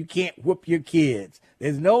can't whoop your kids.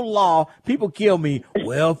 There's no law. People kill me.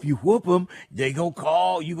 Well, if you whoop them, they gonna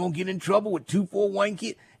call. You gonna get in trouble with 241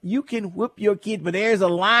 kids. You can whoop your kid, but there's a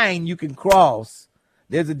line you can cross.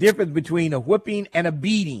 There's a difference between a whipping and a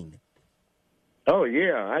beating. Oh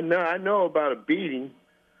yeah, I know about a beating.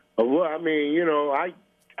 Well, I mean,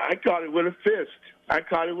 I caught it with a fist. I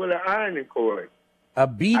caught it with an ironing cord. A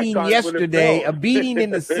beating yesterday, a beating in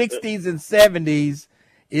the 60s and 70s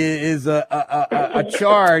is a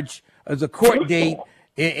charge, as a court date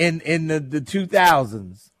in the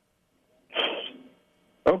 2000s.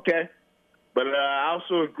 Okay. But I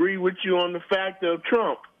also agree with you on the fact of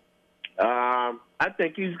Trump. I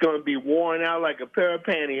think he's going to be worn out like a pair of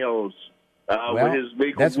pantyhose with his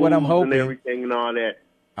legal that's what I'm rules hoping. and everything and all that.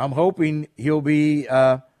 I'm hoping he'll be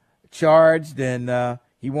charged and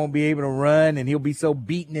he won't be able to run, and he'll be so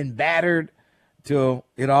beaten and battered till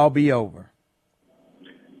it all be over.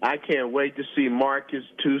 I can't wait to see Marcus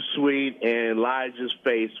Too Sweet and Elijah's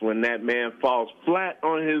face when that man falls flat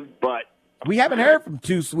on his butt. We haven't heard from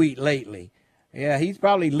Too Sweet lately. Yeah, he's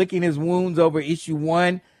probably licking his wounds over issue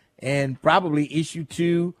 1 and probably issue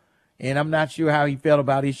 2, and I'm not sure how he felt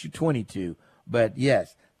about issue 22. But,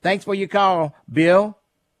 yes, thanks for your call, Bill.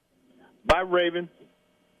 Bye, Raven.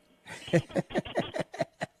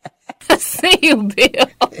 See you, Bill.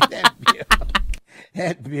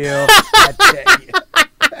 That Bill, I tell you.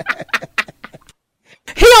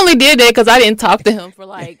 He only did that because I didn't talk to him for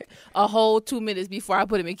like a whole 2 minutes before I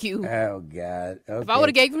put him in queue. Oh, God. Okay. If I would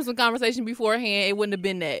have gave him some conversation beforehand, it wouldn't have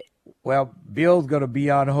been that. Well, Bill's going to be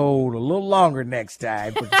on hold a little longer next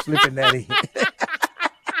time for slipping that in.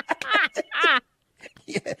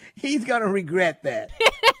 Yeah, he's going to regret that.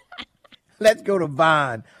 Let's go to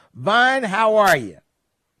Vaughn. Vaughn, how are you?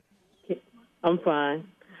 I'm fine.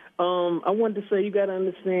 I wanted to say you got to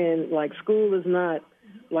understand, like, school is not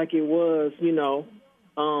like it was,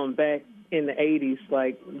 back in the 80s.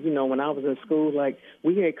 Like, when I was in school, like,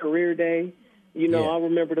 we had career day. I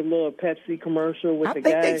remember the little Pepsi commercial with the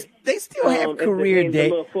guy. They still have career day.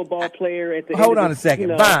 The little football player at the Hold end on of a second.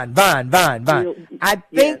 Vaughn. I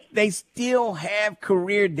think they still have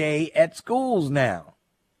career day at schools now.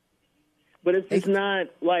 But it's not,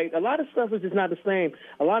 like, a lot of stuff is just not the same.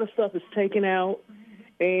 A lot of stuff is taken out,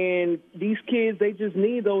 and these kids, they just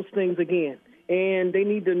need those things again. And they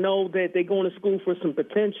need to know that they're going to school for some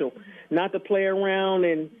potential, not to play around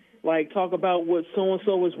and like talk about what so and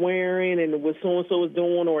so is wearing and what so and so is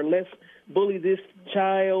doing, or let's bully this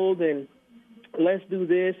child and let's do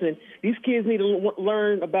this. And these kids need to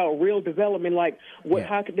learn about real development, like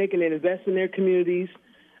how they can invest in their communities.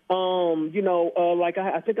 Like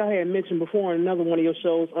I think I had mentioned before in another one of your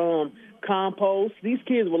shows, compost. These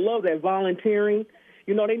kids will love that volunteering.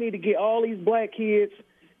 They need to get all these black kids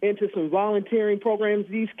into some volunteering programs.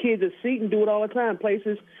 These kids at Seton do it all the time.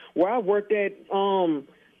 Places where I worked at, Seton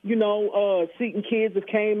kids have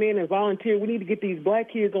came in and volunteered. We need to get these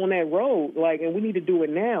black kids on that road, and we need to do it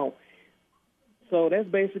now. So that's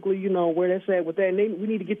basically, where that's at with that. And we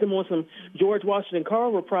need to get them on some George Washington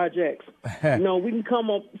Carver projects. We can come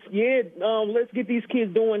up, let's get these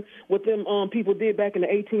kids doing what them people did back in the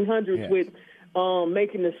 1800s with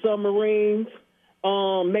making the submarines,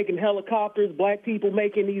 making helicopters, black people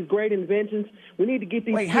making these great inventions. We need to get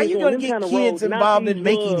these kids how you on gonna them get kind of kids roads, involved in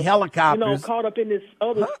making helicopters? Caught up in this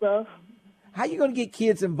other stuff. How you going to get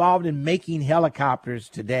kids involved in making helicopters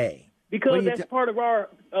today? Because that's part of our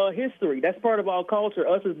history. That's part of our culture,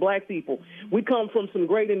 us as black people. We come from some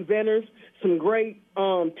great inventors, some great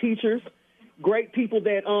teachers, great people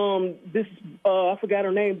that I forgot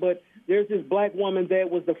her name, but there's this black woman that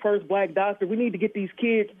was the first black doctor. We need to get these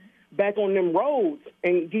kids back on them roads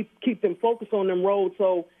and keep them focused on them roads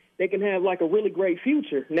so they can have a really great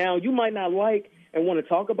future. Now, you might not like and want to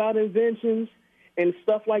talk about inventions and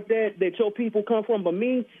stuff like that your people come from, but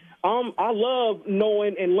me, I love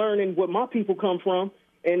knowing and learning what my people come from,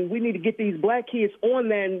 and we need to get these black kids on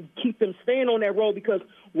that and keep them staying on that road because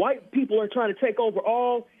white people are trying to take over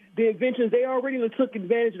all the inventions. They already took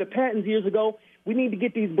advantage of the patents years ago. We need to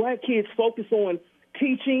get these black kids focused on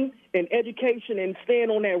teaching and education and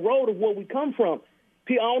staying on that road of where we come from.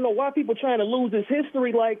 I don't know why people are trying to lose this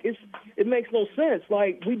history. It makes no sense.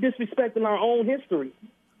 We disrespecting our own history.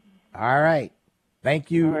 All right.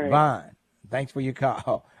 Thank you, Vaughn. Thanks for your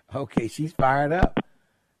call. Okay, she's fired up.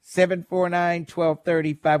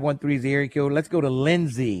 749-1230-513 is the area code. Let's go to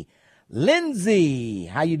Lindsay. Lindsay,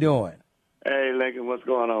 how you doing? Hey, Lincoln, what's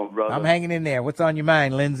going on, brother? I'm hanging in there. What's on your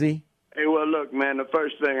mind, Lindsay? Hey, well, look, man, the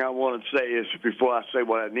first thing I want to say is, before I say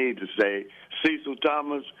what I need to say, Cecil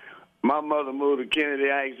Thomas, my mother moved to Kennedy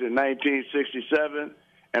Heights in 1967,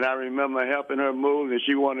 and I remember helping her move, and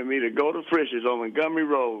she wanted me to go to Frisch's on Montgomery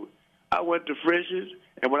Road. I went to Frisch's,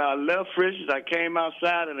 and when I left Frisch's, I came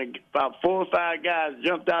outside, and about 4 or 5 guys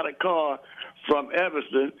jumped out of a car from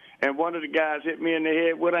Everston, and one of the guys hit me in the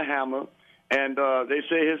head with a hammer, and they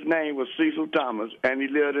say his name was Cecil Thomas, and he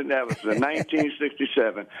lived in Everston,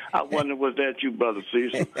 1967. I wonder, was that you, Brother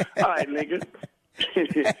Cecil? All right, Lincoln.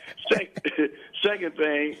 Second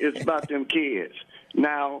thing is about them kids.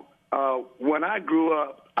 Now, when I grew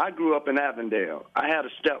up in Avondale. I had a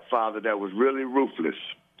stepfather that was really ruthless.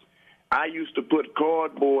 I used to put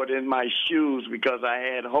cardboard in my shoes because I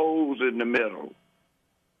had holes in the middle.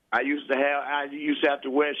 I used to have to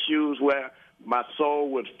wear shoes where my sole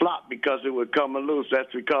would flop because it would come loose.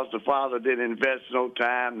 That's because the father didn't invest no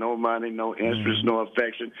time, no money, no interest, no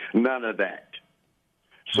affection, none of that.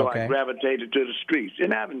 So I gravitated to the streets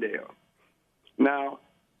in Avondale. Now,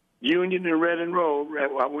 Union and Redding Road,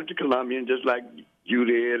 I went to Columbian just like you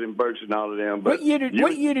did and Burks and all of them. But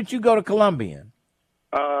what year did you go to Columbian?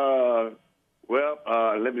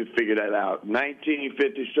 Let me figure that out.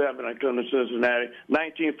 1957, I come to Cincinnati.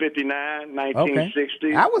 1959, 1960.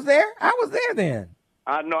 Okay. I was there then.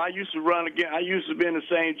 I know. I used to run again. I used to be in the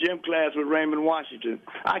same gym class with Raymond Washington.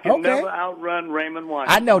 I could never outrun Raymond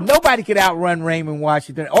Washington. I know. Nobody could outrun Raymond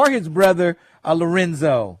Washington or his brother,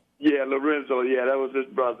 Lorenzo. Yeah, Lorenzo. Yeah, that was his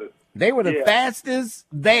brother. They were the fastest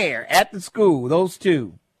there at the school, those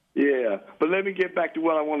two. Yeah, but let me get back to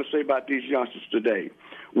what I want to say about these youngsters today.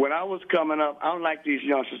 When I was coming up, I don't like these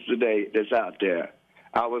youngsters today that's out there.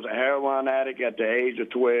 I was a heroin addict at the age of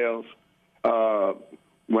 12.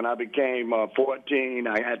 When I became 14,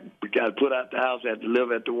 I got put out the house, had to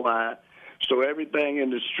live at the Y. So everything in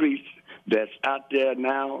the streets that's out there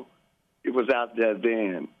now, it was out there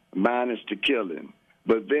then, minus the killing.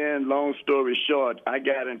 But then, long story short, I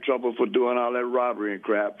got in trouble for doing all that robbery and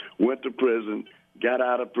crap, went to prison, got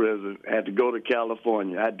out of prison, had to go to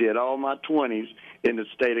California. I did all my 20s in the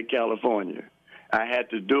state of California. I had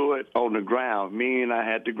to do it on the ground, meaning I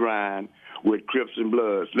had to grind with Crips and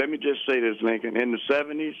Bloods. Let me just say this, Lincoln. In the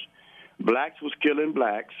 70s, blacks was killing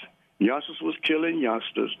blacks, youngsters was killing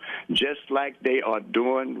youngsters, just like they are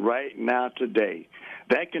doing right now today.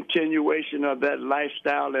 That continuation of that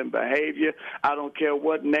lifestyle and behavior, I don't care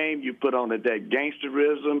what name you put on it, that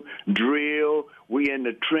gangsterism, drill, we in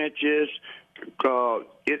the trenches,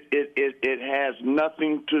 it has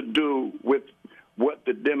nothing to do with what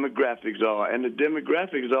the demographics are. And the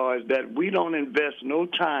demographics are is that we don't invest no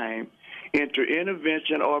time into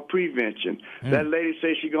intervention or prevention. That lady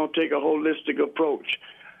says she's going to take a holistic approach.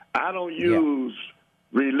 I don't use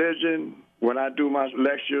religion when I do my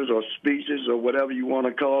lectures or speeches or whatever you want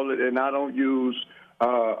to call it, and I don't use,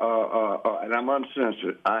 and I'm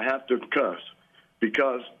uncensored. I have to cuss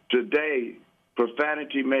because today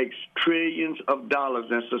profanity makes trillions of dollars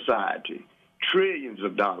in society. Trillions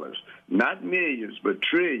of dollars. Not millions, but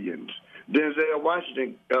trillions. Denzel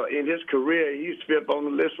Washington, in his career, he's fifth on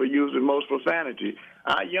the list for using most profanity.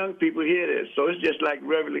 Our young people hear this, so it's just like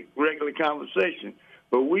regular conversation.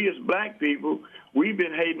 But we as black people, we've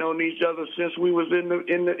been hating on each other since we was in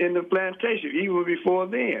the plantation, even before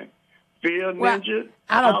then. Fear ninja.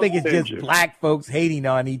 I don't think it's ninja. just black folks hating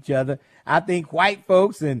on each other. I think white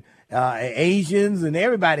folks and Asians and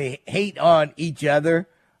everybody hate on each other.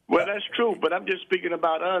 Well, that's true, but I'm just speaking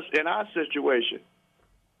about us and our situation.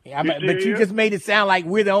 Yeah, but you just made it sound like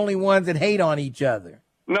we're the only ones that hate on each other.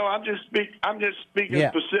 No, I'm just speaking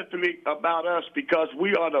specifically about us because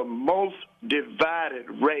we are the most divided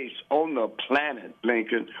race on the planet,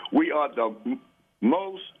 Lincoln. We are the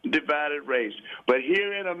most divided race. But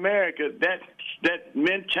here in America, that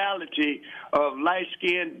mentality of light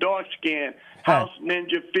skin, dark skin, house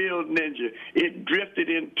ninja, field ninja, it drifted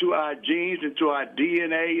into our genes, into our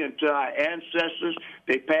DNA, into our ancestors.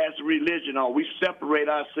 They pass religion on. We separate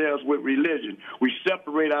ourselves with religion. We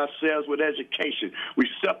separate ourselves with education. We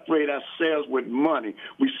separate ourselves with money.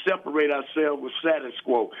 We separate ourselves with status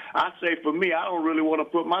quo. I say for me, I don't really want to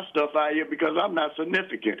put my stuff out here because I'm not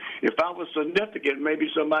significant. If I was significant,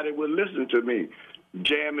 maybe somebody would listen to me.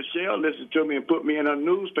 Jan Michelle listened to me and put me in a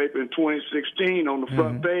newspaper in 2016 on the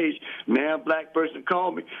front page. Now, a black person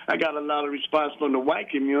called me. I got a lot of response from the white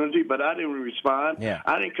community, but I didn't respond. Yeah.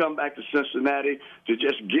 I didn't come back to Cincinnati to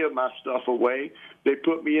just give my stuff away. They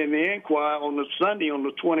put me in the Inquirer on the Sunday on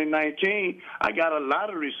the 2019. I got a lot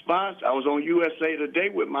of response. I was on USA Today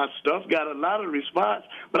with my stuff, got a lot of response,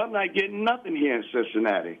 but I'm not getting nothing here in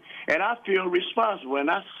Cincinnati. And I feel responsible. And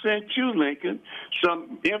I sent you, Lincoln,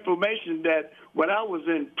 some information that when I was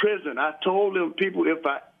in prison, I told them people if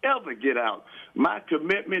I ever get out, my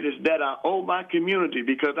commitment is that I owe my community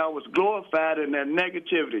because I was glorified in that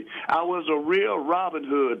negativity. I was a real Robin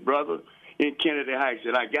Hood, brother, in Kennedy Heights,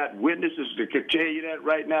 and I got witnesses that can tell you that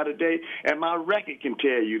right now today, and my record can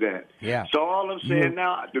tell you that. Yeah. So all I'm saying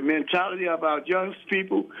now, the mentality of our young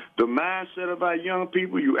people, the mindset of our young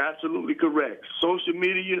people, you're absolutely correct. Social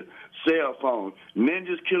media, cell phone,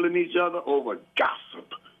 ninjas killing each other over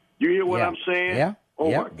gossip. You hear what I'm saying? Yeah.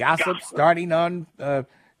 Over Gossip starting on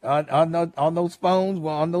those phones,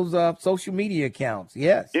 on those social media accounts.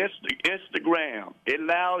 Yes. Instagram. It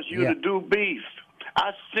allows you to do beef.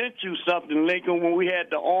 I sent you something, Lincoln, when we had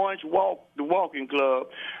the Orange Walk, the walking club.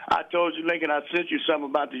 I told you, Lincoln, I sent you something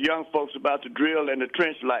about the young folks about the drill and the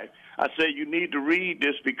trench life. I said you need to read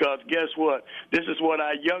this because guess what? This is what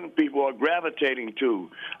our young people are gravitating to.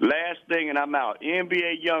 Last thing, and I'm out.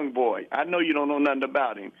 NBA young boy. I know you don't know nothing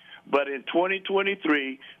about him. But in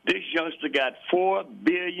 2023, this youngster got 4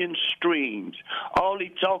 billion streams. All he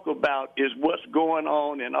talk about is what's going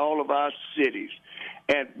on in all of our cities.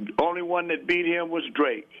 And the only one that beat him was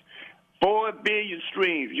Drake. 4 billion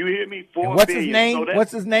streams. You hear me? 4 What's billion. his name? So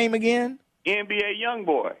what's his name again? NBA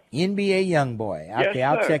Youngboy. NBA Youngboy. Okay,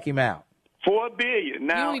 Yes, I'll check him out. 4 billion.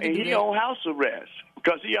 Now, and he on house arrest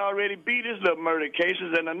because he already beat his little murder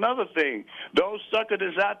cases. And another thing, those suckers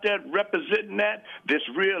that's out there representing that, this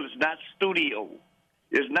real is not studio.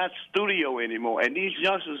 It's not studio anymore. And these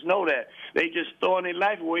youngsters know that. They just throwing their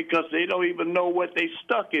life away because they don't even know what they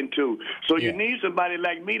stuck into. So you need somebody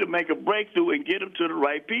like me to make a breakthrough and get them to the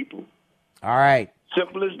right people. All right.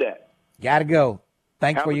 Simple as that. Got to go.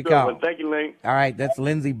 Thanks for your call. Thank you, Link. All right, that's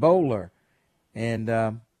Lindsey Bowler.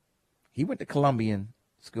 And he went to Columbian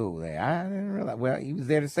school there. I didn't realize. Well, he was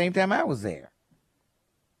there the same time I was there.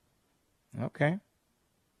 Okay.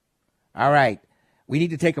 All right. We need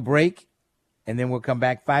to take a break. And then we'll come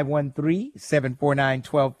back.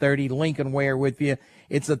 513-749-1230. Lincoln Ware with you.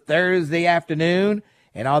 It's a Thursday afternoon,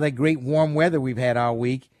 and all that great warm weather we've had all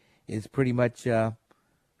week is pretty much going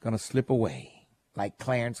to slip away, like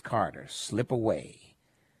Clarence Carter, slip away.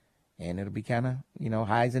 And it'll be kind of,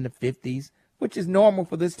 highs in the 50s, which is normal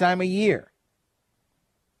for this time of year.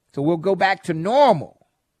 So we'll go back to normal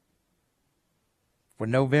for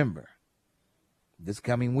November, this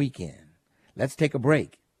coming weekend. Let's take a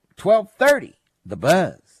break. 1230, The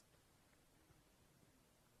Buzz.